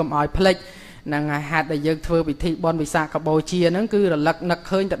chếp cầm ỏi plek nâng hạt để dương thưa bị thị bon bị sạc cả bôi chia nâng cứ là lật nặc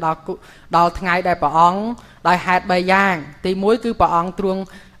hơi từ đó ngày đại bảo ong đại hạt bày giang tí muối cứ bảo ong truông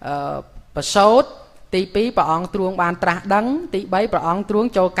bà sốt tí pí bà ong truông bàn tra đắng tí bấy bà ong truông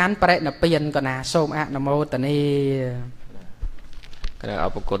cho can bệ nà piền còn nà xôm ạ nà mô tà ni cái này ở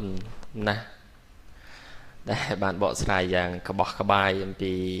một con nè đây bạn bỏ xài dạng cả bọc cả bài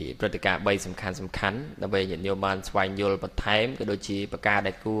thìประกาศใบสำคัญแล้วใบnhận nhiều bạn xoay nhiều bật thém cái đôi chỉประกาศ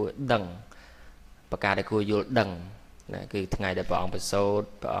đại cu đằngประกาศđại cu nhiều đằng nàyคือngày đại bọn bật sốt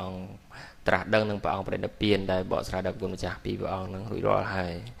bọn tra đằng nâng bọn bệ nà piền đại bỏ xài đại con chả pi bọn nâng hủy rõ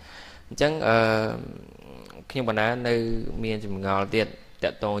hay chẳng khi mà nó nơi miền chùm ngò tiệt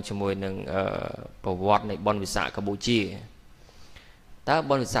tẹt tôn cho mùi nâng bảo vọt này bon vị xạ Campuchia ta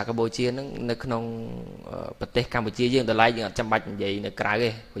bon vị xạ Campuchia nó không bật tê Campuchia dương từ lại dương trăm bạch vậy nó cái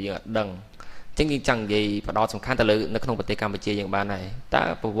cái của dương đằng chính như chẳng gì và đó sầm khăn ta lự nó không bật tê Campuchia dương ban này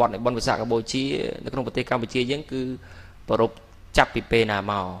ta bảo vọt này bon vị xạ Campuchia nó không bật tê Campuchia dương cứ bảo rụp chắp pi nào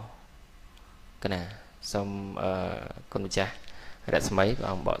màu cái này xong con cha đã mấy và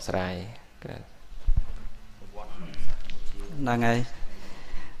ông bỏ xài là ngày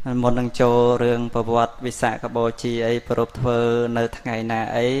một lần cho rừng bảo vật vì xã các bộ chi ấy prop thơ nơi ngày nào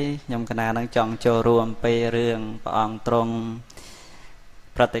ấy nhung cái nào đang chọn cho rùm pe rừng bọn trong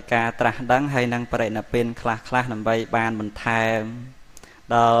pratica tra đắng hay năng bệ nà pin class nằm bay ban mình tham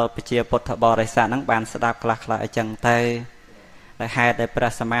đó chia bột thợ bò đại sản năng ban sẽ đạp class lại chẳng tay đại hai đại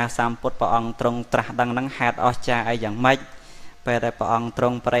prasama sam bột bọn trong tra đắng năng hạt ocha ấy dạng mấy về đại bọn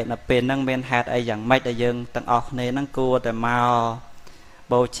trong bệ nà pin năng bên hạt ấy dạng mấy đại dương tầng ọc này năng cua đại màu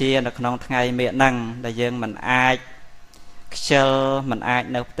bầu chia được nông ngày miệng năng đại dương mình ai chờ mình ai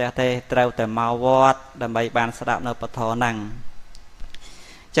nộp tê trâu từ màu vót đầm bay ban sẽ đạo nộp thọ năng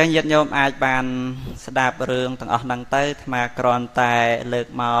ចឹងញាតិញោមអាចបានស្ដាប់រឿងទាំងអស់ហ្នឹងទៅអាត្មាគ្រាន់តែលើក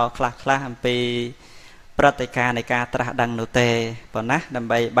មកខ្លះៗអំពីព្រឹត្តិការណ៍នៃការត្រាស់ដឹងនោះទេប៉ុណ្ណាដើម្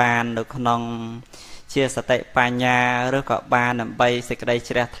បីបាននៅក្នុងជាសតិបញ្ញាឬក៏បានដើម្បីសេចក្តី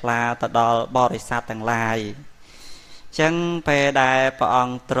ជ្រះថ្លាទៅដល់បរិស័ទទាំងឡាយចឹងពេលដែលព្រះអ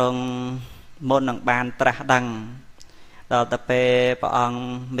ង្គទ្រង់មុននឹងបានត្រាស់ដឹងដល់ទៅពេលព្រះអង្គ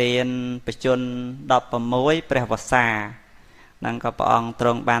មានបច្ចុប្បន្ន16ព្រះវស្សានឹងក៏ព្រះអង្គទ្រ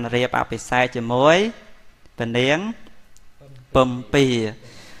ង់បានរៀបអភិសេកជាមួយព្រះនាង7ប៉ុ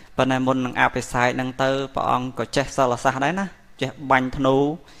ន្តែមុននឹងអភិសេកនឹងទៅព្រះអង្គក៏ចេះសិលសាស្ត្រដែរណាចេះបាញ់ធ្នូ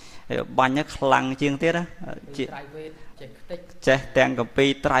បាញ់ខ្លាំងជាងទៀតណាចេះទាំងកម្ពី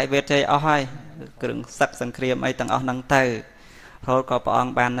ត្រៃវេទចេះអស់ហើយគ្រឿងសឹកសង្គ្រាមអីទាំងអស់ហ្នឹងទៅរហូតក៏ព្រះអ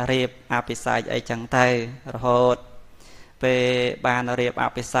ង្គបានរៀបអភិសេកអីចឹងទៅរហូតពេលបានរៀបអ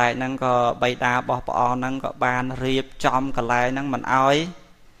ភិសេកហ្នឹងក៏បិតារបស់ព្រះអង្គហ្នឹងក៏បានរៀបចំកន្លែងហ្នឹងមិនអោយ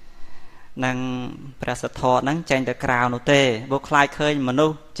នឹងព្រះសទ្ធរហ្នឹងចេញទៅក្រៅនោះទេព្រោះខ្លាចឃើញមនុ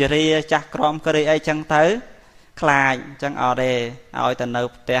ស្សជារាចាស់ក្រមគ្រីអីចឹងទៅខ្លាចចឹងអត់ទេឲ្យទៅនៅ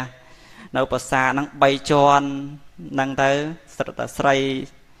ផ្ទះនៅប្រាសាទហ្នឹង3ជាន់ហ្នឹងទៅស្រុតតែស្រី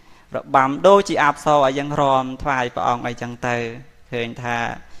របាំដូចជាអាប់សឲ្យយើងរំថ្វាយព្រះអង្គអីចឹងទៅឃើញថា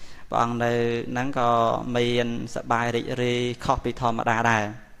ព្រះអង្គនៅហ្នឹងក៏មានសប្បាយរីករាយខុសពីធម្មតាដែរ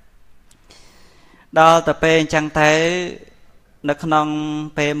ដល់ទៅពេលអញ្ចឹងទៅនៅក្នុង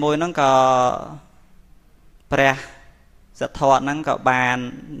ពេលមួយហ្នឹងក៏ព្រះសទ្ធរហ្នឹងក៏បាន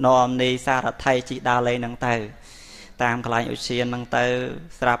នាំនីសារថៃជីដាលេហ្នឹងទៅតាមកន្លែងឧទ្យានហ្នឹងទៅ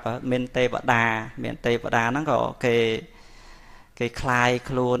ស្រាប់មានទេវតាហ្នឹងក៏គេคลาย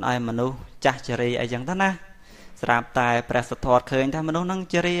ខ្លួនឲ្យមនុស្សចាស់ជរាអីចឹងទៅណាស្រាប់តែព្រះសទ្ធរឃើញថាមនុស្សហ្នឹង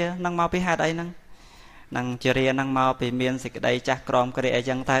ជរាហ្នឹងមកពីហេតុអីហ្នឹងជរាហ្នឹងមកពីមានសេចក្តីចាស់ក្រមគ្រាអី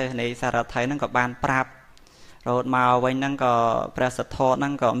ចឹងទៅនៃសារថៃហ្នឹងក៏បានប្រាប់រហូតមកវិញហ្នឹងក៏ព្រះសទ្ធរហ្នឹ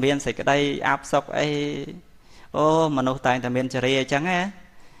ងក៏មានសេចក្តីអាប់សុកអីអូមនុស្សតែងតែមានជរាអញ្ចឹងហ៎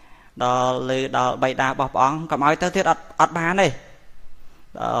ដល់លើដល់បិតារបស់ព្រះអង្គកុំឲ្យទៅទៀតអត់បានទេ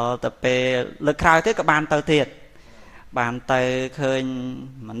ដល់ទៅពេលលើកក្រោយទៀតក៏បានទៅទៀតបានទៅឃើញ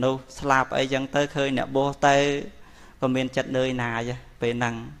មនុស្សស្លាប់អីចឹងទៅឃើញអ្នកបួសទៅក៏មានចិត្តនឿយណាយពេលហ្នឹ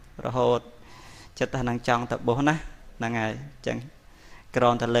ងរហូតចិត្តថានឹងចង់ទៅបួសណាហ្នឹងហើយចឹងគ្រា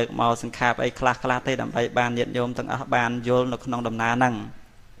ន់តែលើកមកសង្ខាបអីខ្លះទេដើម្បីបានញាតិញោមទាំងអស់បានយល់នៅក្នុងដំណើរហ្នឹង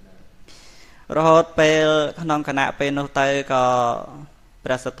រហូតពេលក្នុងគណៈពេលនោះទៅក៏ព្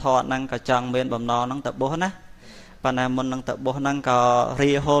រះសទ្ធរហ្នឹងក៏ចង់មានបំណងហ្នឹងទៅបួសណាប៉ុន្តែមុននឹងទៅបួសហ្នឹងក៏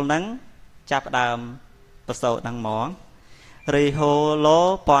រាហូលហ្នឹងចាប់ដើមប្រសូតហ្នឹងហ្មងរិហូឡូ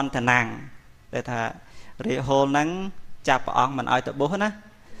ពន្តណាំងតែថារិហូលហ្នឹងចាប់ព្រះអង្គមិនឲ្យទៅបួសណា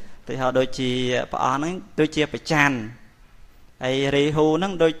ទីហៅដូចជាព្រះអង្គហ្នឹងដូចជាប្រច័នហើយរិហូហ្នឹ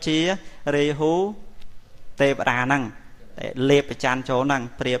ងដូចជារិហូទេវតាហ្នឹងតែលេបប្រច័នចូលហ្នឹង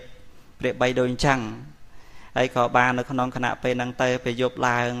ប្រៀបបីដូចអញ្ចឹងហើយក៏បាននៅក្នុងគណៈពេលហ្នឹងទៅពេលយប់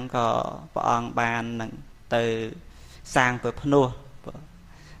ឡើងក៏ព្រះអង្គបាននឹងទៅសាងព្រះភ្នោះ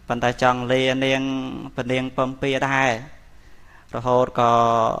ប៉ុន្តែចង់លានាងពនាង7ដែររហូតក៏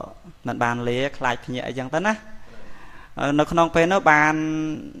មិនបានលាខ្លាចភ្ញាក់អីចឹងទៅណានៅក្នុងពេលនោះបាន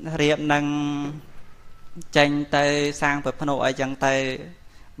រៀបនឹងចេញទៅសាងព្រះភ្នោះអីចឹងទៅ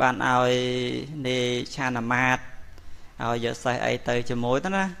បានឲ្យនេឆានមាតឲ្យយកសេះអីទៅជាមួយទៅ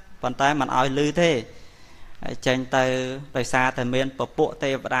ណាប៉ុន្តែមិនឲ្យលឺទេហើយចេញទៅដោយសារតែមានពពួកទេ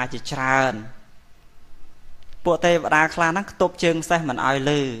វតាជាច្រើនពួកទេវតាខ្លះហ្នឹងខ្ទប់ជើងសេះមិនឲ្យ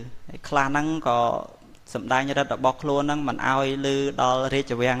លឺហើយខ្លះហ្នឹងក៏សម្ដែងរិទ្ធរបស់ខ្លួនហ្នឹងមិនឲ្យលឺដល់រា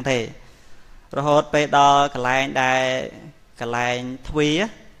ជវាំងទេរហូតពេលដល់កន្លែងដែលកន្លែងទ្វា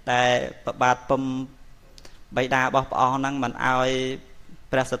ដែលប្របាទពំបិតារបស់ព្រះអង្គហ្នឹងមិនឲ្យ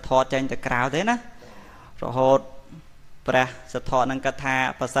ព្រះសទ្ធរចេញទៅក្រៅទេណារហូតព្រះសទ្ធរហ្នឹងគិតថា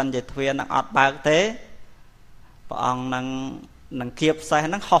បើសិនជាទ្វានឹងអត់បើកទេព្រះអង្គនឹងគៀបសេះ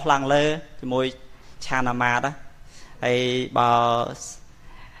ហ្នឹងហោះឡើងលើជាមួយឆានអាមាតហើយបើ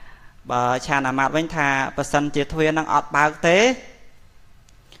ឆានអាមាតវិញថាបើសិនជាទ្វានឹងអត់បើកទេ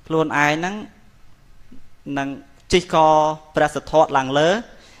ខ្លួនឯងហ្នឹងនឹងជិះកព្រះសទ្ធរឡើងលើ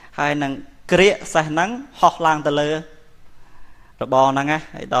ហើយនឹងក្រៀកសេះហ្នឹងហោះឡើងទៅលើរបងហ្នឹងណា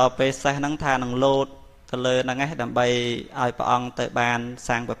ហើយដល់ពេលសេះហ្នឹងថានឹងលោតទៅលើហ្នឹងឯងដើម្បីឲ្យព្រះអង្គទៅបាន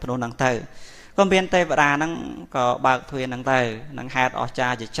សាងព្រះភ្នោះហ្នឹងទៅក៏មានទេវតាហ្នឹងក៏បើកទ្វារហ្នឹងទៅនឹងហេតុអស្ចា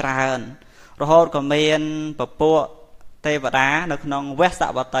រ្យជាច្រើនរហូតក៏មានពពួកទេវតានៅក្នុងវេស្ស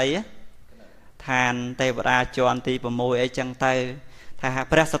វតីឋានទេវតាជាន់ទី6អីចឹងទៅថា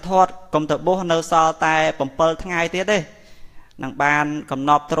ព្រះសទ្ធរកុំទៅបួសនៅសល់តែ7ថ្ងៃទៀតទេនឹងបានកំ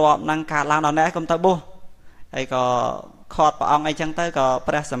ណប់ទ្របហ្នឹងកើតឡើងដល់នេះកុំទៅបួសហើយក៏ខត់ព្រះអង្គអីចឹងទៅក៏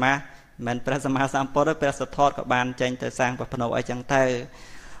ព្រះសម្មាមិនព្រះសម្មាសម្ពុទ្ធទេព្រះសទ្ធរក៏បានចេញទៅសាងព្រះភ្នោះអីចឹងទៅ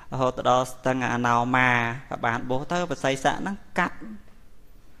hột đó tăng nào mà các bạn bố tới và xây sạn nó cắt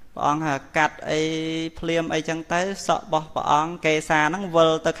bọn cắt ấy phim ấy chẳng tới sợ bỏ bọn kê xa nó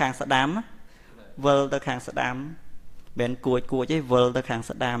vơ tới hàng sợ đám vơ tới hàng sợ đám bên cuối chứ vơ tới hàng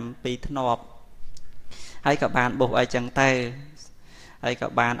sợ đám bị thân nộp hay các bạn bố ấy chẳng tay hay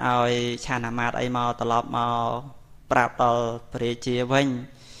các bạn ơi cha nà mát ấy mò tờ lọp mò prap tờ bề chia vinh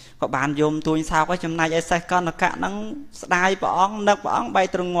các bạn dùng tôi sao có chấm này ấy sai con là cả nắng đai bóng nấc bóng bay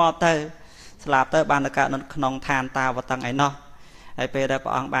từ ngọt tới slap tới bạn là cả nấc nòng than ta và tăng ấy nó hay về đây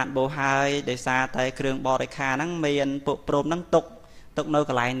bóng bạn bố hai để xa tới trường bò để khá nắng miền bộ prom nắng tục nơi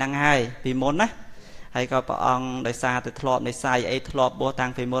cái lại năng hai vì muốn á hay có bóng để xa từ thọp để sai ấy thọp bố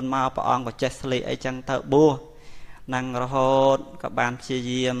tăng vì muốn mau bóng và chết lì ấy chẳng thợ bua năng rồi hốt các bạn chia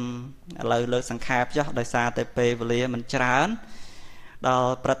diêm lời lời sang khép cho để xa tới về và lìa mình trán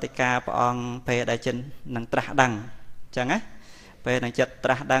đó pratika bóng về đại chân năng trả đăng chẳng á về năng chất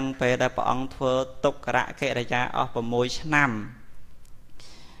trả đăng về đại bóng thua tục rạ kệ đại gia ở vào môi năm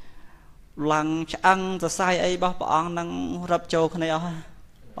lần ăn rồi sai ấy bao bóng năng rập châu cái này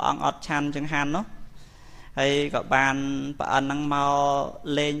bóng ọt chăn chẳng hạn nó hay các bạn năng mau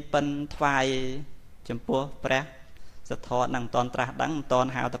lên phân thoại chấm pua preสะท้อนนั่งตอนตราดังตอน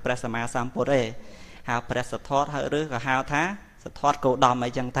หาวตะเปรสมาสามปุเรหาวเปรสะท้อนหาหรือกับหาวท้าสะท้อนโกดอมไอ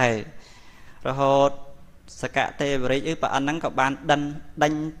จังเถอระหดสกัดเตบริยุปอันนั้นกับบานดั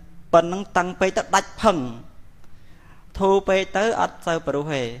นปนนั่งตั้งไปตัดดัดพังทูไปเตออัดเซอร์ปรุเ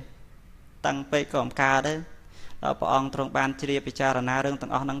หตั้งไปก่อมกาเด้เราปองตรงบานเชียพิจารณาเรื่องต่าง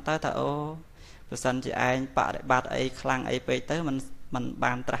ออกนั่งเตอแต่โอ้ประสันจะไอ้ปะบาดไอ้คลังไอ้ไปเตอมันบ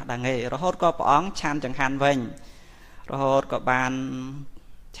านตราดังเงระหดก็ปองชันจังหันเวงrồi hốt có bàn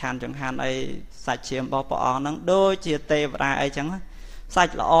chán chẳng hạn ấy sạch chiếm bỏ bỏ nó đôi chia tê và ra ấy chẳng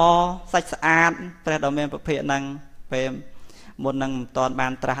sạch lọ sạch sạch phải đầu men bậc phiền năng về một năng toàn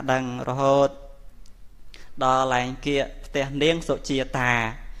bàn tra đằng rồi hốt đó là kia tiền niên số chia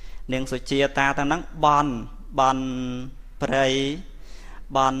ta ta nắng bon prey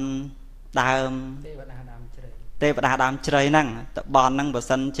bon đàm tê và đàm chơi năng bon năng bờ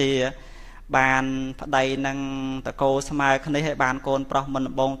sân chia bàn đây năng ta cô smile khăn đấy hay bàn côn pro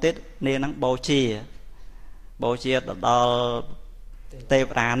mình bông tết nên năng bầu chia đó tê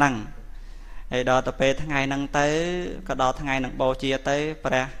và năng hay đó tập về tháng ngày năng tới có đó tháng ngày năng bầu chia tới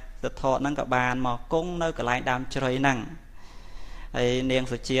pra giật thọ năng cả bàn mà cũng nơi cả lại đam chơi năng hay niềng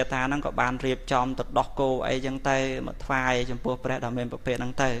sự chia ta năng có bàn riệp trong tập đọc cô ấy chân tay một phai trong bộ pra đam mê bậc phê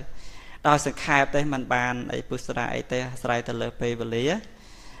năng tới đó sự khai tới mình bàn ấy bút sài tê sài tê lơ phê và lý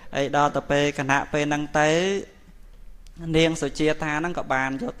ấy đó tập về cả nạ về năng tới niềng sự chia ta năng có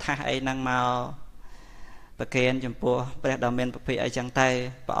bàn cho tha ấy năng màu bậc khen trong bộ pra đam mê bậc phê ấy chân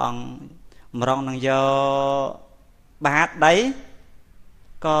tay bọn mong năng do bát đấy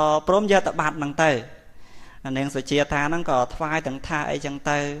có prom giờ tập bát năng tới nên sự chia tha nó có phai từng tha ấy chẳng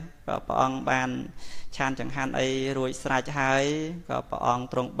tới có bọn bàn chan chẳng hạn ấy rồi sai trái có bọn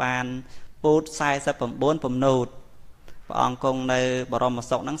trong bàn bút sai sắp phẩm 4 phẩm nốt bọn cùng nơi bỏ một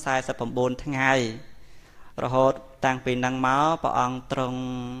sọc nắng sai sắp phẩm 4 tháng 2 rồi hốt tăng vì năng máu bọn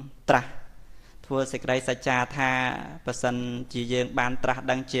trong tra thua sịch đây sa cha tha person chỉ dương bàn tra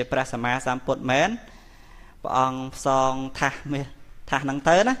đăng chia prasama samput mến bọn song tha năng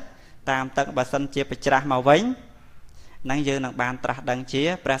tới đó tam tận bà sân chia bạch ra màu vĩnh năng dư năng bàn tra đăng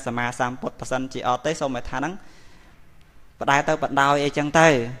chia prasama samput bà sân chỉ ở tới sau mấy tháng nắng và đại tới bận đau ấy chẳng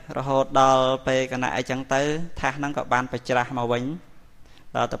tới rồi hốt đo về cái này chẳng tới tha năng có bàn bạch ra màu vĩnh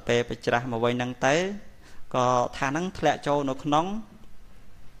đo tập về bạch ra màu vĩnh năng tới có tha năng lẹ châu nó nóng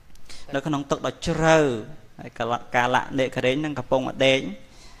tức là trơ cả lạ nệ cái đến năng cặp bông ở đến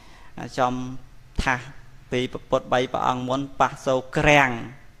trong tha vì bột bay bà ông muốn bạc sâu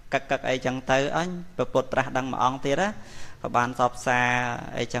kreng các ấy chẳng tới anh bột ra đăng mà ông tiết á và bàn sọp xa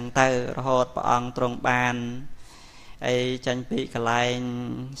ấy chẳng tới rồi hốt bà ông trong bàn ấy chẳng bị cái lại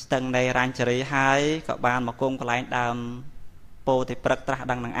tầng này ràng chửi hai các bạn mà cùng cái lại đàm bồ thì bật ra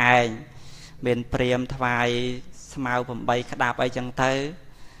đăng năng ai bên priêm thay smile phẩm bay khá đạp ấy chẳng tới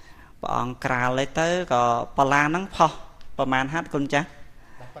bà ông kra lấy tới có bà la nắng phò bà màn hát con chắc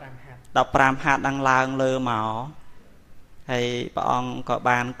đọc pram hạt đang lang lơ mỏ hay bọn có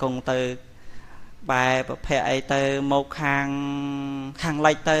bàn cùng từ bài bậc phệ ấy từ một hàng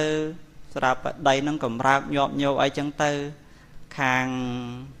lấy từ rồi đây nó cầm rạc nhộm nhô ấy chẳng từ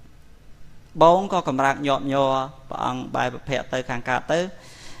hàng bốn có cầm rạc nhộm nhô bọn bài bậc phệ từ hàng cả từ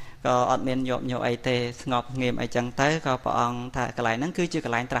có ọt miền nhộm nhô ấy tê ngọc nghiêm ấy chẳng tới có bọn thả cái lại nó cứ chưa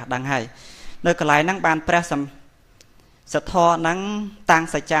cái lại trả đăng hay nơi cái lại nó bàn presamสะท้อนนั้นตั้ง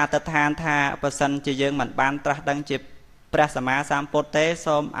สัจจะตถานธาประสันจะยังเหมือนบานตรัสดังจิบ ព្រះសម្មាសម្ពុទ្ធទេ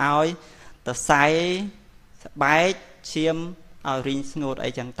សូមឲ្យតសៃស្បែកឈាមឲ្យរីងស្ងួតអី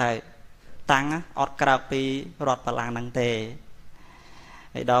ចឹងទៅតាំងអត់ក្រៅពីរត់បលាំងហ្នឹងទេ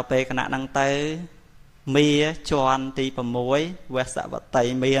ហើយដល់ពេលគណៈហ្នឹងទៅមាជាន់ទី6វេសវតី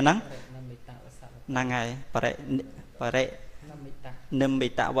មាហ្នឹងហ្នឹងហើយបរិនិមិ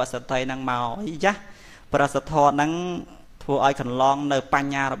តវសតីហ្នឹងមកអីចាស់ប្រសិទ្ធធម៌ហ្នឹងធ្វើឲ្យកន្លងនៅប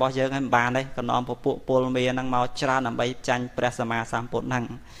ញ្ញារបស់យើងឲ្យមិនបានទេកណ្ដំពពួកពលមាហ្នឹងមកច្រើនដើម្បីចាញ់ព្រះសម្មាសម្ពុទ្ធហ្នឹង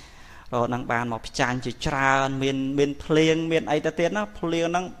រហូតនឹងបានមកផ្ចាញ់ជាច្រើនមានភ្លៀងមានអីទៅទៀតណាភ្លៀង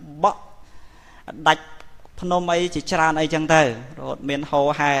ហ្នឹងបក់ដាច់ភ្នំអីជាច្រើនអីចឹងទៅរហូតមានហូរ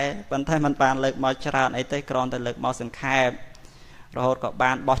ហែប៉ុន្តែมันបានលើកមកច្រើនអីទេគ្រាន់តែលើកមកសង្ខេបរហូតក៏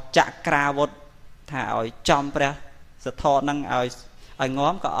បានបោះចក្រាវុធថាឲ្យចំព្រះសទ្ធរហ្នឹងឲ្យ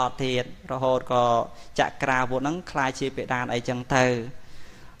ងំក៏អត់ទៀតរហូតក៏ចក្រាវុធហ្នឹងคล้ายជាបិតានអីចឹងទៅ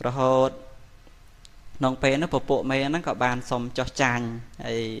រហូតក្នុងពេលនោះពពួកមេហ្នឹងក៏បានសុំចោះចាញ់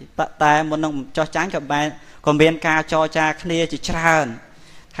ហើយតែមុននឹងចោះចាញ់ក៏មានការចរចាគ្នាជាច្រើន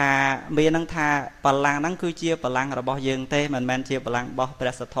ថាមាននឹងថាបលាំងហ្នឹងគឺជាបលាំងរបស់យើងទេមិនមែនជាបលាំងរបស់ព្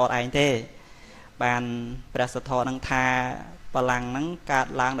រះសទ្ធរឯងទេបានព្រះសទ្ធរហ្នឹងថាបលាំងហ្នឹងកើត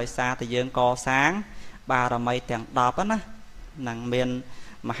ឡើងដោយសារតែយើងកសាងបារមីទាំង10ណានឹងមាន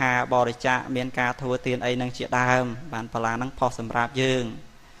មហាបរិច្ចាគមានការធ្វើទានអីនឹងជាដើមបានបលាំងហ្នឹងផុសសម្រាប់យើង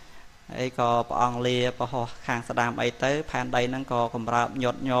អីក៏ព្រះអង្គលាប្រហោះខាងស្ដាមអីទៅផែនដីហ្នឹងក៏កំរើប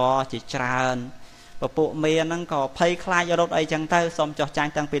ញាត់ញ័រជាច្រើនពពួកមានហ្នឹងក៏ភ័យខ្លាចរត់អីចឹងទៅសុំចោះចា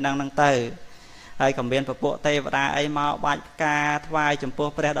ញ់តាំងពីហ្នឹងទៅហើយក៏មានពពួកទេវតាអីមកបាច់ផ្កាថ្វាយចំពោះ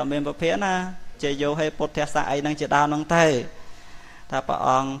ព្រះដ៏មានពភាណាជាយោហេពុទ្ធសាសអីហ្នឹងជាដើមហ្នឹងទៅថាព្រះអ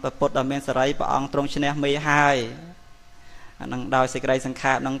ង្គពុទ្ធដ៏មានសេរីព្រះអង្គទ្រង់ឈ្នះមេហើយអាហ្នឹងដោយសេចក្តីសង្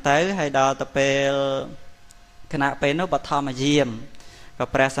ខេបហ្នឹងទៅហើយដល់ទៅពេលគណៈពេលនោះបឋមយាមក៏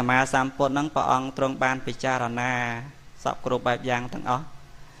ព្រះសម្មាសម្ពុទ្ធហ្នឹងព្រះអង្គទ្រង់បានពិចារណាសពគ្រប់បែបយ៉ាងទាំងអស់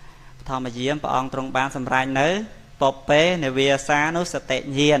បឋមយាមព្រះអង្គទ្រង់បានសម្រេចនៅពពេនវាសានុសតិ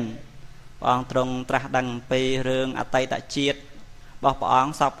ញាណព្រះអង្គទ្រង់ត្រាស់ដឹងអំពីរឿងអតីតជាតិរបស់ព្រះអ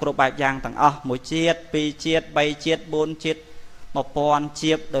ង្គសពគ្រប់បែបយ៉ាងទាំងអស់មួយជាតិពីរជាតិបីជាតិ4ជាតិ1000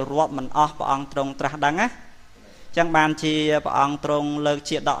ជាតិដោយរាប់មិនអស់ព្រះអង្គទ្រង់ត្រាស់ដឹងណាចឹងបានជាព្រះអង្គទ្រង់លើក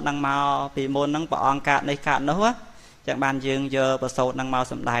ជាដកហ្នឹងមកពីមុនហ្នឹងព្រះអង្គកើតនេះកើតនោះចឹងបានយើងយកប្រសូតហ្នឹងមក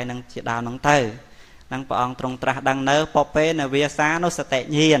សម្ដែងនឹងជាដើមហ្នឹងទៅនឹងព្រះអង្គទ្រង់ត្រាស់ដឹងនៅពពេនវាសានុសតិ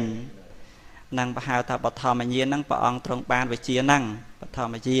ញាណនឹងប្រហៅថាបឋមញាណហ្នឹងព្រះអង្គទ្រង់បានវិជាហ្នឹងបឋ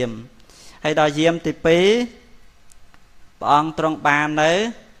មយាមហើយដល់យាមទី2ព្រះអង្គទ្រង់បាននៅ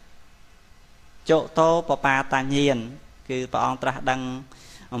ចុតោបបាតាញាណគឺព្រះអង្គត្រាស់ដឹង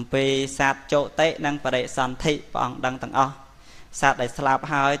អំពីសត្វចុតិនិងបរិសន្ធិព្រះអង្គដឹងទាំងអស់សត្វដែលស្លាប់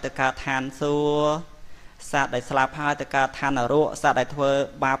ហើយទៅកើតឋានសួគ៌សត្វដែលស្លាប់ហើយទៅកើតឋាននរកសត្វដែលធ្វើ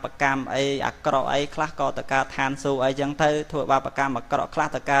បាបកម្មអីអាក្រក់អីខ្លះក៏ទៅកើតឋានសួគ៌អីចឹងទៅធ្វើបាបកម្មអាក្រក់ខ្លះ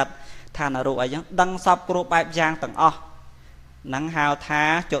ទៅកើតឋាននរកអីចឹងដឹងសពគ្រប់បែបយ៉ាងទាំងអស់នឹងហៅថា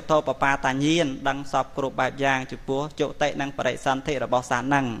ចុតោបបាតាញាណដឹងសពគ្រប់បែបយ៉ាងចំពោះចុតិនិងបរិសន្ធិរបស់សត្វ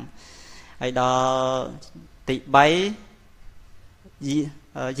ហ្នឹងហើយដល់ទី3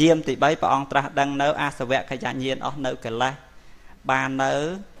យាមទី3ព្រះអង្គត្រាស់ដឹងនៅអាសវៈខយញ្ញាណអស់នៅកិលេសបាននៅ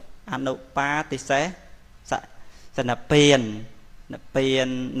អនុបាទិសេសនពៀន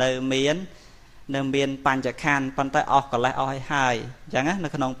នៅមានបញ្ចខណ្ឌប៉ុន្តែអស់កិលេសអស់ហើយអញ្ចឹងនៅ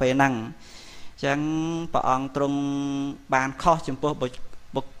ក្នុងពេលហ្នឹងអញ្ចឹងព្រះអង្គទ្រង់បានខុសចំពោះ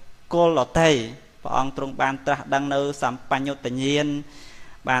បុគ្គលដទៃព្រះអង្គទ្រង់បានត្រាស់ដឹងនៅសម្បញ្ញុតញ្ញាណ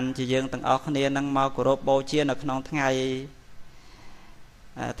បានជាយើងទាំងអស់គ្នានឹងមកគោរពបូជានៅក្នុងថ្ងៃ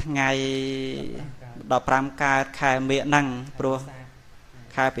15កើតខែមិញហ្នឹងព្រោះ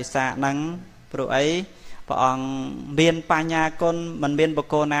ខែពិសាខហ្នឹងព្រោះអីព្រះអង្គមានបញ្ញាគុណមិនមានបុ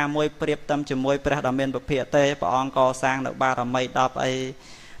គ្គលណាមួយប្រៀបទៅជាមួយព្រះដ៏មានពភៈទេព្រះអង្គកសាងនៅបារមី10អី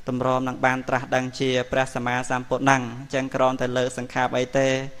តម្រាំនឹងបានត្រាស់ដឹងជាព្រះសម្មាសម្ពុទ្ធហ្នឹងអញ្ចឹងគ្រាន់តែលើសង្ខាបអីទេ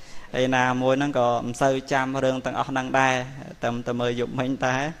ឯណាមួយហ្នឹងក៏មិនសូវចាំរឿងទាំងអស់ហ្នឹងដែរតែមើលយប់មិញ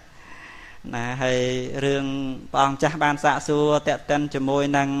តែណាហើយរឿងព្រះអង្គចាស់បានសាកសួរតេតិនជាមួយ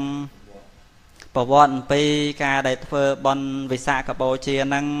នឹងប្រវត្តិអំពីការដែលធ្វើបុណ្យវិសាខបូជា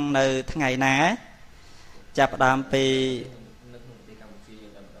ហ្នឹងនៅថ្ងៃណាចាប់ផ្ដើមពី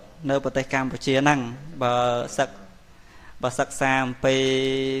នៅប្រទេសកម្ពុជាហ្នឹងបើសិក្សាអំពី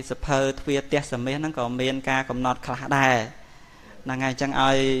សភៅទ្វារទស្សមាសហ្នឹងក៏មានការកំណត់ខ្លះដែរហ្នឹងហើយអញ្ចឹង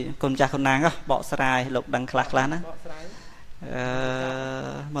ឲ្យគុណចាស់គុណណាងបកស្រាយលោកដឹងខ្លះណា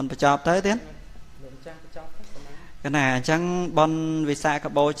មិនបញ្ចប់ទៅទៀតលោកចាស់បញ្ចប់ទៅណាអញ្ចឹងបុណ្យវិសាខ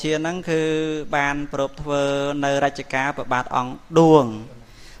បូជាហ្នឹងគឺបានប្រពធ្វើនៅរជ្ជកាលព្រះបាទអង្គឌួង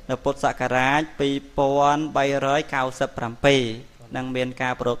នៅពុទ្ធសករាជ2397នឹងមានកា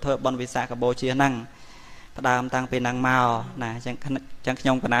រប្រពធ្វើបុណ្យវិសាខបូជាហ្នឹង ផ្ដើមតាំងពីនឹងមកណាចឹងខ្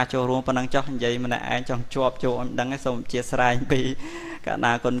ញុំកណាចូលរួមប៉ុណ្ណឹងចុះនិយាយម្នាក់ឯងចង់ជាប់ចូលមិនដឹងទេសូមអធិស្ឋានពីក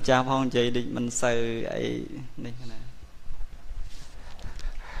ណាគុណចាស់ផងនិយាយដូចមិនសូវអីនេះ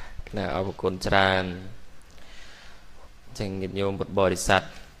ណាអរគុណច្រើនចឹងញាតិញោមពុទ្ធបរិស័ទ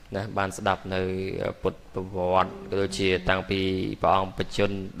ណាបានស្ដាប់នៅពុទ្ធប្រវត្តិក៏ដូចជាតាំងពីព្រះអង្គបច្ចុប្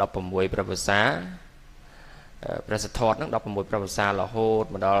បន្ន16ព្រះវស្សាព្រះសទ្ធហ្នឹង16ព្រះវស្សារហូត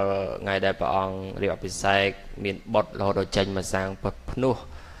មកដល់ថ្ងៃដែលព្រះអង្គរៀបអភិសេកមានបុត្ររហូតដល់ចេញមកសាងពុទ្ធភ្នោះ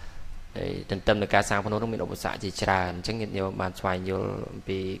ហើយទន្ទឹមនឹងការសាងភ្នោះនោះមានឧបសគ្គជាច្រើនអញ្ចឹងញាតិញោមបានស្វែងយល់អំ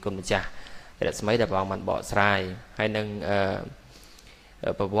ពីគុណម្ចាស់រស្មីដែលព្រះអង្គបានបកស្រាយហើយនឹង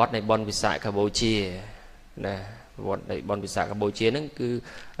ប្រវត្តិនៃបុណ្យវិសាខបូជាណាប្រវត្តិនៃបុណ្យវិសាខបូជាហ្នឹងគឺ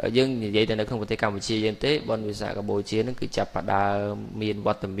យើងនិយាយតែនៅក្នុងប្រទេសកម្ពុជាយើងទេបុណ្យវិសាខបូជាហ្នឹងគឺចាប់ផ្ដើមមានវ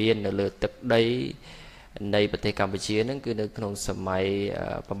ត្តមាននៅលើទឹកដីនៃប្រទេសកម្ពុជាហ្នឹងគឺនៅក្នុងសម័យ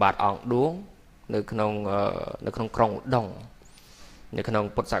ព្រះបាទអង្គឌួងនៅក្នុងក្រុងឧដុង្គនៅក្នុង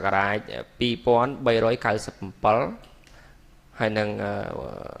ពុទ្ធសករាជ2397ហើយនឹង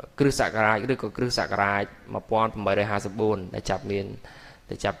គ្រិស្តសករាជឬក៏គ្រិស្តសករាជ1854ដែល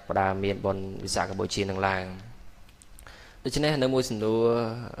ចាប់ផ្ដើមមានបុណ្យវិសាខបូជានឹងឡើងដូច្នេះនៅមួយសំណួរ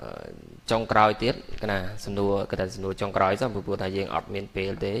ចុងក្រោយទៀតណាសំណួរគេថាសំណួរចុងក្រោយសោះព្រោះថាយើងអត់មានពេ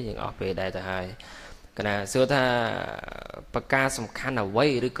លទេយើងអស់ពេលដែរទៅហើយកណាសួរថាប្រការសំខាន់អ្វី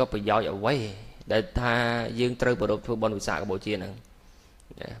ឬក៏ប្រយោជន៍អ្វីដែលថាយើងត្រូវប្រពធ្វើបុណ្យវិសាខបូជាហ្នឹង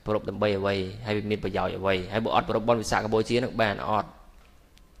ប្រពដើម្បីអ្វីហើយវាមានប្រយោជន៍អ្វីហើយបើអត់ប្រពបុណ្យវិសាខបូជាហ្នឹងបានអត់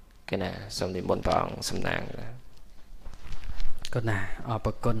គេណាសូមនិមន្តព្រះអង្គសំណាងកណាអរ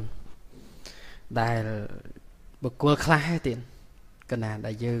គុណដែលបុគ្គលខ្លះទៀតកណា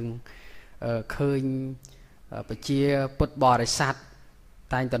ដែលយើងឃើញប្រជាពុទ្ធបរិស័ទ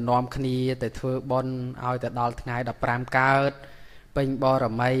តែងតែនាំគ្នាទៅធ្វើបុណ្យឲ្យទៅដល់ថ្ងៃ15កើតពេញបរ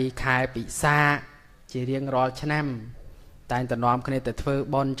មីខែពិសាខជារៀងរាល់ឆ្នាំតែងតែនាំគ្នាទៅធ្វើ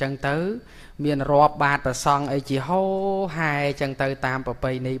បុណ្យអញ្ចឹងទៅមានរាប់បាតប្រសង់អីជាហូហែអញ្ចឹងទៅតាមប្រ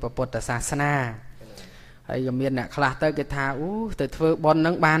ពៃណីពុទ្ធសាសនាហើយក៏មានអ្នកខ្លះទៅគេថាអូទៅធ្វើបុណ្យហ្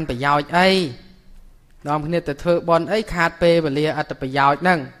នឹងបានប្រយោជន៍អីនាំគ្នាទៅធ្វើបុណ្យអីខាតពេលវេលាអត្ថប្រយោជន៍ហ្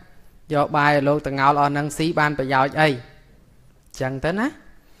នឹងយកបាយលោកតងោលអស់ហ្នឹងស៊ីបានប្រយោជន៍អីចឹងទៅណា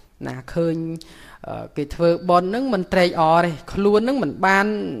ឃើញគេធ្វើបុណ្យហ្នឹងមិនត្រេកអរទេខ្លួនហ្នឹងមិនបាន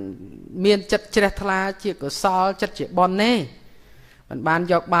មានចិត្តជ្រះថ្លាជាកុសលចិត្តជាបុណ្យទេមិនបាន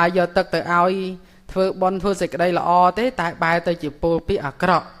យកបាយយកទឹកទៅឲ្យធ្វើបុណ្យធ្វើសេចក្តីល្អទេតែបែរទៅជាពោលពាក្យអាក្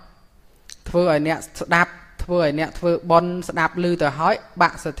រក់ធ្វើឲ្យអ្នកស្ដាប់ធ្វើឲ្យអ្នកធ្វើបុណ្យស្ដាប់ឮទៅហើយបា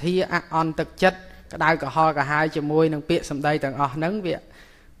ក់សទ្ធាអអន់ទឹកចិត្តក្តៅក្រហល់ក្រហាយជាមួយនឹងពាក្យសម្ដីទាំងអស់ហ្នឹងវា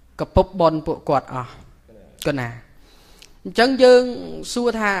កពុបបុណ្យពួកគាត់អស់កណាអញ្ចឹងយើងសួរ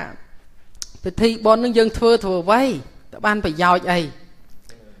ថាពិធីបុណ្យនឹងយើងធ្វើអ្វីតើបានប្រយោជន៍អី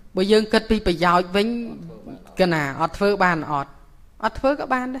បើយើងគិតពីប្រយោជន៍វិញកណាអត់ធ្វើបានអត់ធ្វើក៏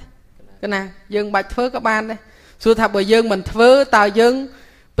បានដែរកណាយើងបាច់ធ្វើក៏បានដែរសួរថាបើយើងមិនធ្វើតើយើង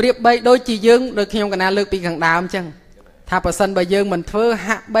ប្រៀបបីដូចជាយើងដូចខ្ញុំកណាលើកពីខាងដើមអញ្ចឹងថាបើសិនបើយើងមិនធ្វើ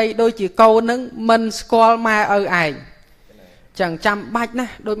ហាក់បីដូចជាកូននឹងមិនស្គាល់ម៉ែឪឯងចឹងចាំបាច់ណា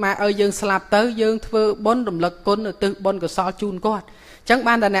ស់ដោយម៉ែឪយើងស្លាប់ទៅយើងធ្វើបុណ្យរំលឹកគុណឧទ្ទិសបុណ្យកុសលជូនគាត់ចឹង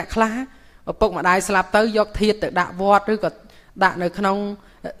បានតែអ្នកខ្លះឪពុកម្ដាយស្លាប់ទៅយកធាតុទៅដាក់វត្តឬក៏ដាក់នៅក្នុង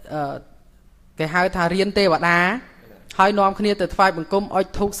គេហៅថារៀនទេវតាហើយនាំគ្នាទៅថ្វាយបង្គំអុជ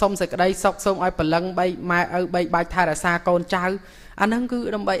ធូបសុំសេចក្តីសុខសូមឲ្យព្រលឹងបីម៉ែឪបីបាច់ថែរក្សាកូនចៅអាហ្នឹងគឺ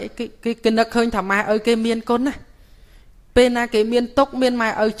ដើម្បីគេនឹកឃើញថាម៉ែឪគេមានគុណណាពេលណាគេមានទុកមានម៉ែ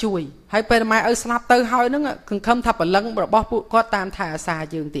ឪជួយហើយពេលម៉ែឪស្លាប់ទៅហើយហ្នឹងសង្ឃឹមថាព្រលឹងរបស់ពួកគាត់តាមថែអាសា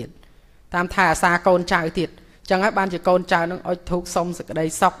យើងទៀតតាមថែអាសាកូនចៅទៀតចឹងហើយបានជាកូនចៅនឹងអុជធូបសុំសេចក្តី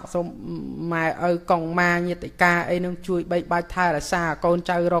សុខសុំម៉ែឪកងម៉ាញាតិកាអីនឹងជួយបីបាច់ថែរក្សាកូន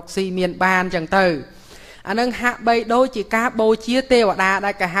ចៅរកស៊ីមានបានចឹងទៅអានឹងហាក់បីដូចជាការបូជាទេវតា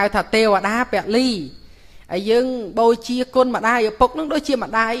ដែលគេហៅថាទេវតាពលីហើយយើងបូជាគុណម្ដាយឪពុកនឹងដូចជា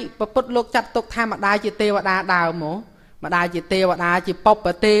ម្ដាយប្រពុតលោកចាត់ទុកថាម្ដាយជាទេវតាដើមហ្មងម្ដាយជាទេវតាជាបុព្វ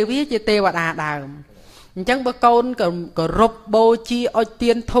ទេវីជាទេវតាដើមអញ្ចឹងបើកូនគោរពបូជាអុជ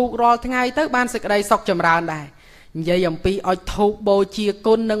ទៀនធូបរាល់ថ្ងៃទៅបានសេចក្តីសុខចម្រើនដែរនិយាយអំពីអុជធូបបូជា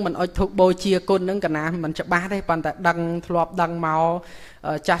គុណនិងមិនអុជធូបបូជាគុណនឹងកណាមិនច្បាស់ទេប៉ុន្តែដឹងធ្លាប់ដឹងមក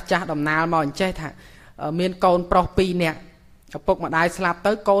ចាស់ដំណាលមកអញ្ចេះថាមានកូនប្រុស2នាក់ឪពុកម្ដាយស្លាប់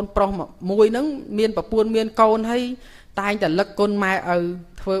ទៅកូនប្រុសមួយហ្នឹងមានប្រពន្ធមានកូនហើយតែងតែលឹកគុណម៉ែឪ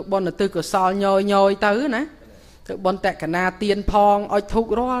ធ្វើបុណ្យឧទ្ទិសកុសលញយទៅណាធ្វើបុណ្យតកណាទៀនផងអុជធូប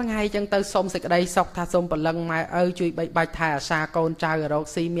រាល់ថ្ងៃចឹងទៅសុំសេចក្តីសុខថាសុំព្រលឹងម៉ែឪជួយបីបាច់ថែអាសាកូនចៅរក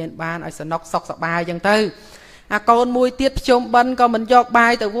ស៊ីមានបានឲ្យសនុកសុខសប្បាយចឹងទៅអាកូនមួយទៀតភ្ជុំបិណ្ឌក៏មិនយកបា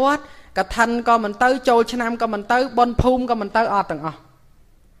យទៅវត្តកឋិនក៏មិនទៅចូលឆ្នាំក៏មិនទៅបុណ្យភូមិក៏មិនទៅអត់ទាំងអស់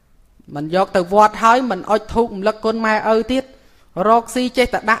mìnhយកទៅវត្តហើយមិនអុជធូបរំលឹកគុណម៉ែឪទៀតរកស៊ីចេះ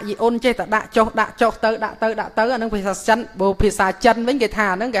តែដាក់យីអូនចេះតែដាក់ចុះទៅដាក់ទៅអានឹងភាសាចិនបើភាសាចិនវិញគេថា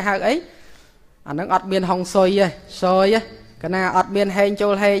អានឹងគេហៅអីអានឹងអត់មានហុងសុយទេសយកណាអត់មានហេងចូ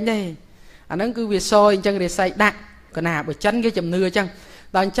លហេងទេអានឹងគឺវាសយអញ្ចឹងរិស័យដាក់កណាបើចិនគេជំនឿអញ្ចឹង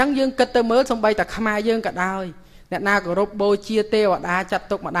ដល់អញ្ចឹងយើងគិតទៅមើលសំបីតែខ្មែរយើងក៏ដោយអ្នកណាគោរពបូជាទេវតាចាត់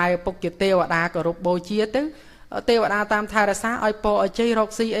ទុកម្ដាយឪពុកជាទេវតាគោរពបូជាទៅទេវតាតាមថែរក្សាឲ្យពរឲ្យជ័យរក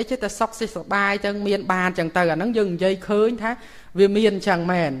ស៊ីអីចេះតែសុខសិសបាយទាំងមានបានអញ្ចឹងទៅអាហ្នឹងយើងនិយាយឃើញថាវាមានអញ្ចឹង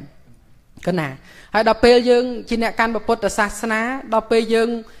មែនកណាហើយដល់ពេលយើងជាអ្នកកាន់ពុទ្ធសាសនាដល់ពេលយើង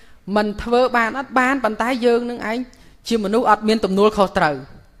មិនធ្វើបានអត់បានប៉ុន្តែយើងនឹងឯងជាមនុស្សអត់មានទំនួលខុសត្រូវ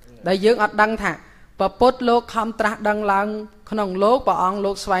ដែលយើងអត់ដឹងថាពុទ្ធលោកខំត្រាស់ដឹងឡើងក្នុងលោកព្រះអង្គ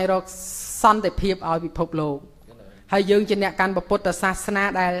លោកស្វែងរកសន្តិភាពឲ្យពិភពលោកហើយយើងជាអ្នកកាន់ពុទ្ធសាសនា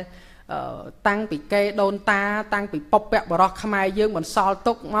ដែលតាំងពីកេដូនតាតាំងពីពុព្វបរោះខ្មែរយើងបន្សល់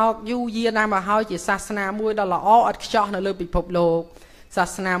ទុកមកយូរយារណាស់មកហើយជាសាសនាមួយដ៏ល្អឥតខ្ចោះនៅលើពិភពលោកសា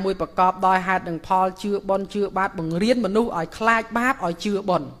សនាមួយប្រកបដោយហេតុនិងផលជឿបុណ្យជឿបាបបង្រៀនមនុស្សឲ្យខ្លាចបាបឲ្យជឿ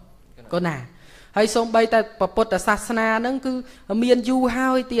បុណ្យកូនណាហើយសូម្បីតែពុទ្ធសាសនាហ្នឹងគឺមានយូរហើ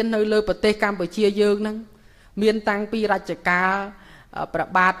យទៀននៅលើប្រទេសកម្ពុជាយើងហ្នឹងមានតាំងពីរជ្ជកាលព្រះ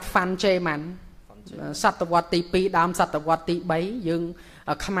បាទហ្វាន់ជេម៉ាន់សតវត្សទី2ដើមសតវត្សទី3យើង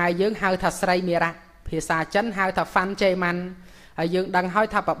ខ្មែរយើងហៅថាស្រីមេរៈភាសាចិនហៅថាហ្វាន់ជេម៉ាន់ហើយយើងដឹងហើយ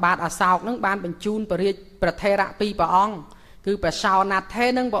ថាព្រះបាទអសោកនឹងបានបញ្ជូនព្រះរាជប្រធេរៈពីរព្រះអង្គគឺព្រះសោណាថេ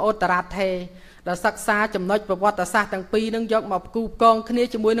និងព្រះឧត្តរាថេដែលសិក្សាចំណុចប្រវត្តិសាស្ត្រទាំងពីរនឹងយកមកផ្គូផ្គងគ្នា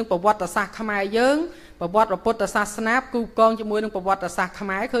ជាមួយនឹងប្រវត្តិសាស្ត្រខ្មែរយើងប្រវត្តិព្រះពុទ្ធសាសនាផ្គូផ្គងជាមួយនឹងប្រវត្តិសាស្ត្រខ្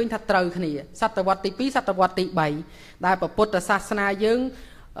មែរឃើញថាត្រូវគ្នាសតវត្សទី2សតវត្សទី3ដែលព្រះពុទ្ធសាសនាយើង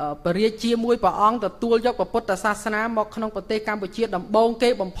ព្រះរាជាមួយព្រះអង្គទទួលយកព្រះពុទ្ធសាសនាមកក្នុងប្រទេសកម្ពុជាដំបូងគេ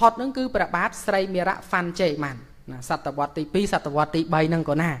បំផុតនឹងគឺព្រះបាទស្រីមេរៈហ្វាន់ជេម៉ាន់ណាសតវត្សទី2សតវត្សទី3ហ្នឹង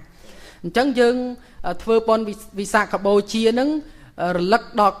ក៏ណាអញ្ចឹងយើងធ្វើបុណ្យវិសាខបូជានឹងរលឹក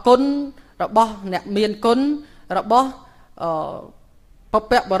ដល់គុណរបស់អ្នកមានគុណរបស់ព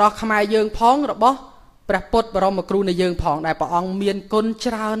ពកបរោះខ្មែរយើងផងរបស់ព្រះពុទ្ធបរមគ្រូនៃយើងផងដែលព្រះអង្គមានគុណ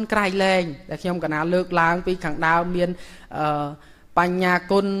ច្រើនក្រៃលែងដែលខ្ញុំកណាលើកឡើងពីខាងដើមមានបញ្ញា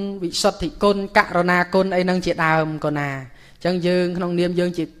គុណវិសុទ្ធិគុណករុណាគុណអីហ្នឹងជាដើមកូណាអញ្ចឹងយើងក្នុងនាមយើ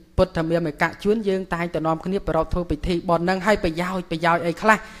ងជាពុទ្ធធម្មមេកជួនយើងតែងតែនាំគ្នាប្រពធ្វើពិធីបុណ្យហ្នឹងឲ្យប្រយោជន៍អីខ្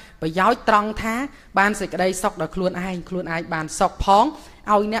លះប្រយោជន៍ត្រង់ថាបានសេចក្តីសុខដល់ខ្លួនឯងបានសុខផង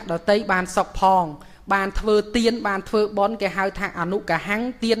ឲ្យអ្នកដទៃបានសុខផងបានធ្វើទានបានធ្វើបុណ្យគេហៅថាអនុកហੰ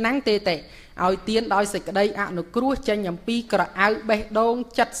ទានណាំងទេតេឲ្យទានដោយសេចក្តីអនុគ្រោះចេញអំពីក្រអៅបេះដូង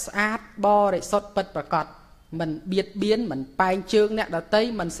ចិត្តស្អាតបរិសុទ្ធពិតប្រាកដមិនបៀតបៀនមិនប៉ែងជើងអ្នកដទៃ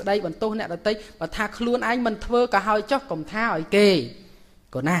មិនស្ដីបន្ទោសអ្នកដទៃបើថាខ្លួនឯងមិនធ្វើក៏ហើយចុះកុំថាឲ្យគេ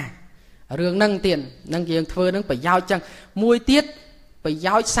កូណារឿងហ្នឹងទៀតនឹងយើងធ្វើនឹងប្រយោជន៍ចឹងមួយទៀតប្រ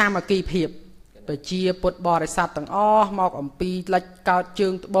យោជន៍សាមគ្គីភាពប្រជាពុទ្ធបរិស័ទទាំងអស់មកអំពីលិចកើតជើ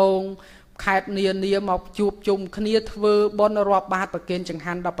ងត្បូងខេត្តនានាមកជួបជុំគ្នាធ្វើបុណ្យរាប់បាតប្រគេនចង្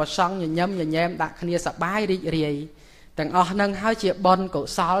ហាន់ដល់ព្រះសង្ឃញញឹមញញែមដាក់គ្នាសប្បាយរីករាយទាំងអស់ហ្នឹងហើយជាបុណ្យកុ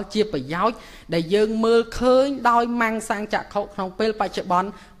សលជាប្រយោជន៍ដែលយើងមើលឃើញដោយម៉ាំងសាំងចក្ខុក្នុងពេលបច្ចុប្បន្ន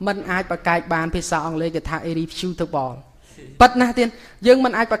มันអាចប្រកែកបានភាសាអង់គ្លេសគេថា irrefutable ប៉ិតណាស់ទៀតយើងមិ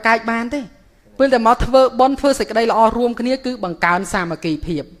នអាចប្រកែកបានទេពេលតែមកធ្វើបុណ្យធ្វើសេចក្តីល្អរួមគ្នាគឺបង្កើនសាមគ្គី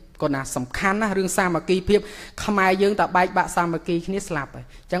ភាពក៏ណាសំខាន់ណាស់រឿងសាមគ្គីភាពខ្មែរយើងតែបែកបាក់សាមគ្គីគ្នាស្លាប់ហើយ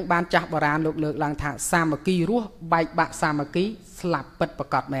អញ្ចឹងបានចាស់បុរាណលោកលើកឡើងថាសាមគ្គីរស់បែកបាក់សាមគ្គីស្លាប់ពិតប្រ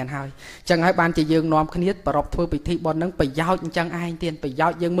កបមែនហើយអញ្ចឹងហើយបានជាយើងនាំគ្នាប្រពធ្វើពិធីបុណ្យនឹងប្រយោជន៍អញ្ចឹងឯងទៀតប្រយោ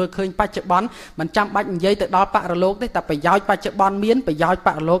ជន៍យើងមើលឃើញបច្ចុប្បន្នមិនចាំបាច់និយាយទៅដល់បរិលោកទេតែប្រយោជន៍បច្ចុប្បន្នមានប្រយោជន៍ប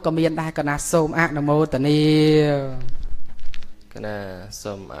រិលោកក៏មានដែរក៏ណាសូមអនុមោទនាកណា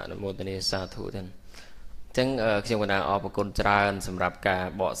សូមអនុមោទនាសាធុទៀតចឹងខ្ញុំកណាអរគុណច្រើនសម្រាប់ការ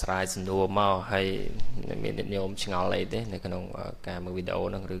បកស្រាយសំណួរមកហើយមានអ្នកញោមឆ្ងល់អីទេនៅក្នុងការមើលវីដេអូ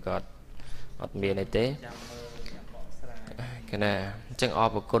ហ្នឹងឬក៏អត់មានអីទេកណាចឹងអ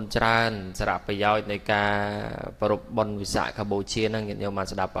រគុណច្រើនសារៈប្រយោជន៍នៃការប្រពបុណ្យវិសាខបូជាហ្នឹងញាតិញោមបាន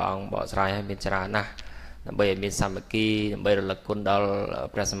ស្ដាប់ព្រះអង្គបកស្រាយឲ្យមានច្រើនណាស់ដើម្បីឲ្យមានសាមគ្គីដើម្បីរលឹកគុណដល់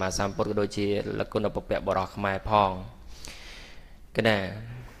ព្រះសម្មាសម្ពុទ្ធក៏ដូចជារលឹកគុណដល់ពពកបរោះខ្មែរផងកណា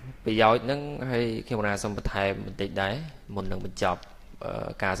ប្រយោជន៍ហ្នឹងហើយខ្ញុំកណាសូមបន្ថែមបន្តិចដែរមុននឹងបញ្ចប់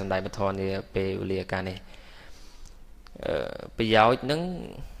ការសម្ដែងពធនាពេលវេលាការនេះប្រយោជន៍ហ្នឹង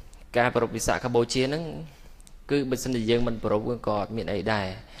ការប្រពវិសាខបូជាហ្នឹងគឺបើសិនជាយើងមិនប្រពក៏អត់មានអីដែរ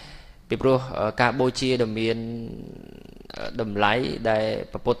ពីព្រោះការបូជាដែលមានតម្លៃដែល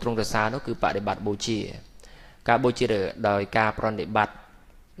ប្រពុតទ្រង់រសានោះគឺបដិបត្តិបូជាការបូជាដោយការប្រណិប័ត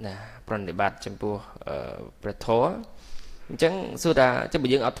ណាប្រណិប័តចំពោះព្រះធម៌ chẳng xưa ta chắc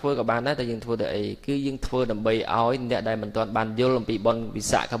bây giờ ở thua các bạn đấy tại vì thua để cứ dương thua đầm bay áo nè đây mình toàn bàn vô làm bị bon bị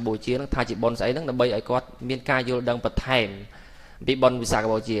xạ Campuchia nó thay chỉ bon sấy nó đầm bay ấy có miền ca vô đang bật thèm bị bon bị xạ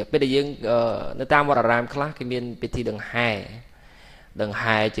Campuchia bây giờ dương nó ta một làm khác cái miền bị thi đằng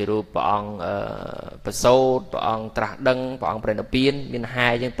hai chỉ rùa bọn bờ sâu bọn trạc đăng bọn bờ biên miền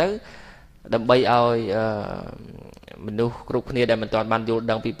hai dương tới đầm bay ơi mình đâu group này đây mình toàn bàn vô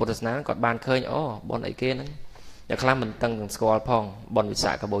đang bị Protestant còn bàn khơi bon ấy kia nóแต่ครั้งมันตั้งสกอลพองบอลวิส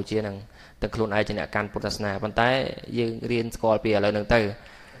ากับโบเชียนังตั้งคลุนไอจะเนี่ยการพุทธศาสนาปันท้ายยืนเรียนสกอลเปียอะไรนั่งเตอ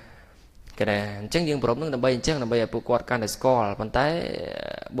ก็ได้จังยืนปรบนึงนำไปจังนำไปปกวดการในสกอลปันท้าย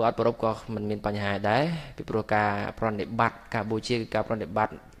บวชปรบก็มันมีปัญหาได้ปิโปรกาปรนิบัติกับโบเชียกับปรนิบั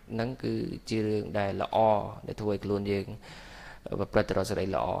ตินั่นคือจีเรื่องได้ละอได้ถวยคลุนยืนแบบประติรสได้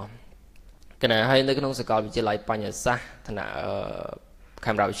ละอก็ได้ให้ในขนมสกอลวิจัยไล่ปัญญาศาสตร์ถนัดค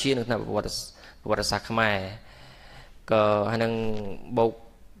ำราวิชีนึกถนัดประวัติศาสตร์ขมายก็ให้นังบก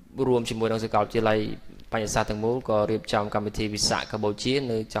รวมชิมวยนังสกาวจีไรปัญญาศาสตร์ทั้งหมดก็เรียบจำกรรมวิธีวิสาขบูชีใ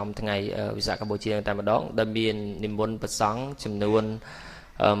นจำทั้งไงวิสาขบูชีต่างๆมาดองดำเนินนิมนต์ประสังจำนวน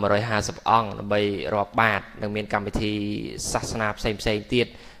150 องค์ใบรอบบาทดำเนินกรรมวิธีศาสนาเซมเตียด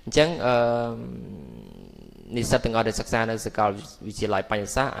จังนิสัตตั้งแต่ศึกษาในสกาววิจัยปัญญา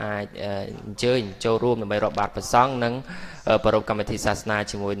ศาสตร์เจอโจรวมในใบรอบบาทประสังนั้นประรบกรรมวิธีศาสนา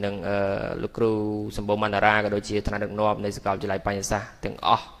ชิมวยนังลูกครูสมบูรณ์มนาราก็โดยเฉพาะทางดักนอบในสกาววิจัยปัญญาศาสตร์ถึง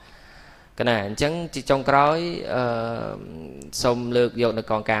ก็น่ะจังจิจงกร้อยสมเลือกโยกใน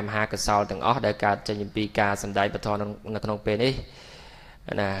กองการมหากษัตริย์ถึงได้การจะยิมปีการสันได้ประทอนในขนมเป็นนี่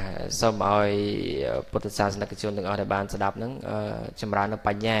น่ะสมเอาพุทธศาสนาชนถึงได้บานสดับนั้นจำราญ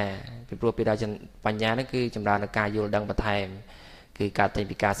ปัญญาเป็นพวกปีดาจันปัญญานั่นคือจำราญกายโยดังประทายคือการเต็ม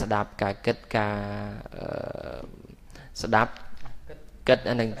ปีการสดับการเกิดการสดับเกิด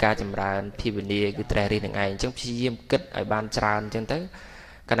อันหนึ่งการจำราญพิบูลคือแตรรีหนึ่งไงจังพิจิมเกิดไอบานจานจังเต้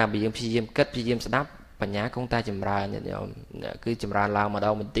ขณะพิจิมเกิดพิจิมสดับปัญญาของตาจำราญเนี่ยคือจำราญลาวมาเดา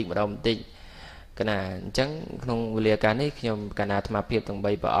มันติดขณะจังขนมวิเลียการนี้ขยมขณะธรรมเพียบตรงใบ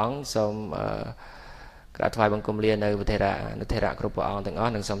ปะอ๋องสมกระถวายบังคมเรียนในเทระกรุปปะอ๋องตั้งอ๋อ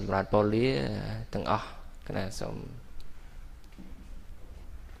หนึ่งสมจำราญโพลีตั้งอ๋อขณะสม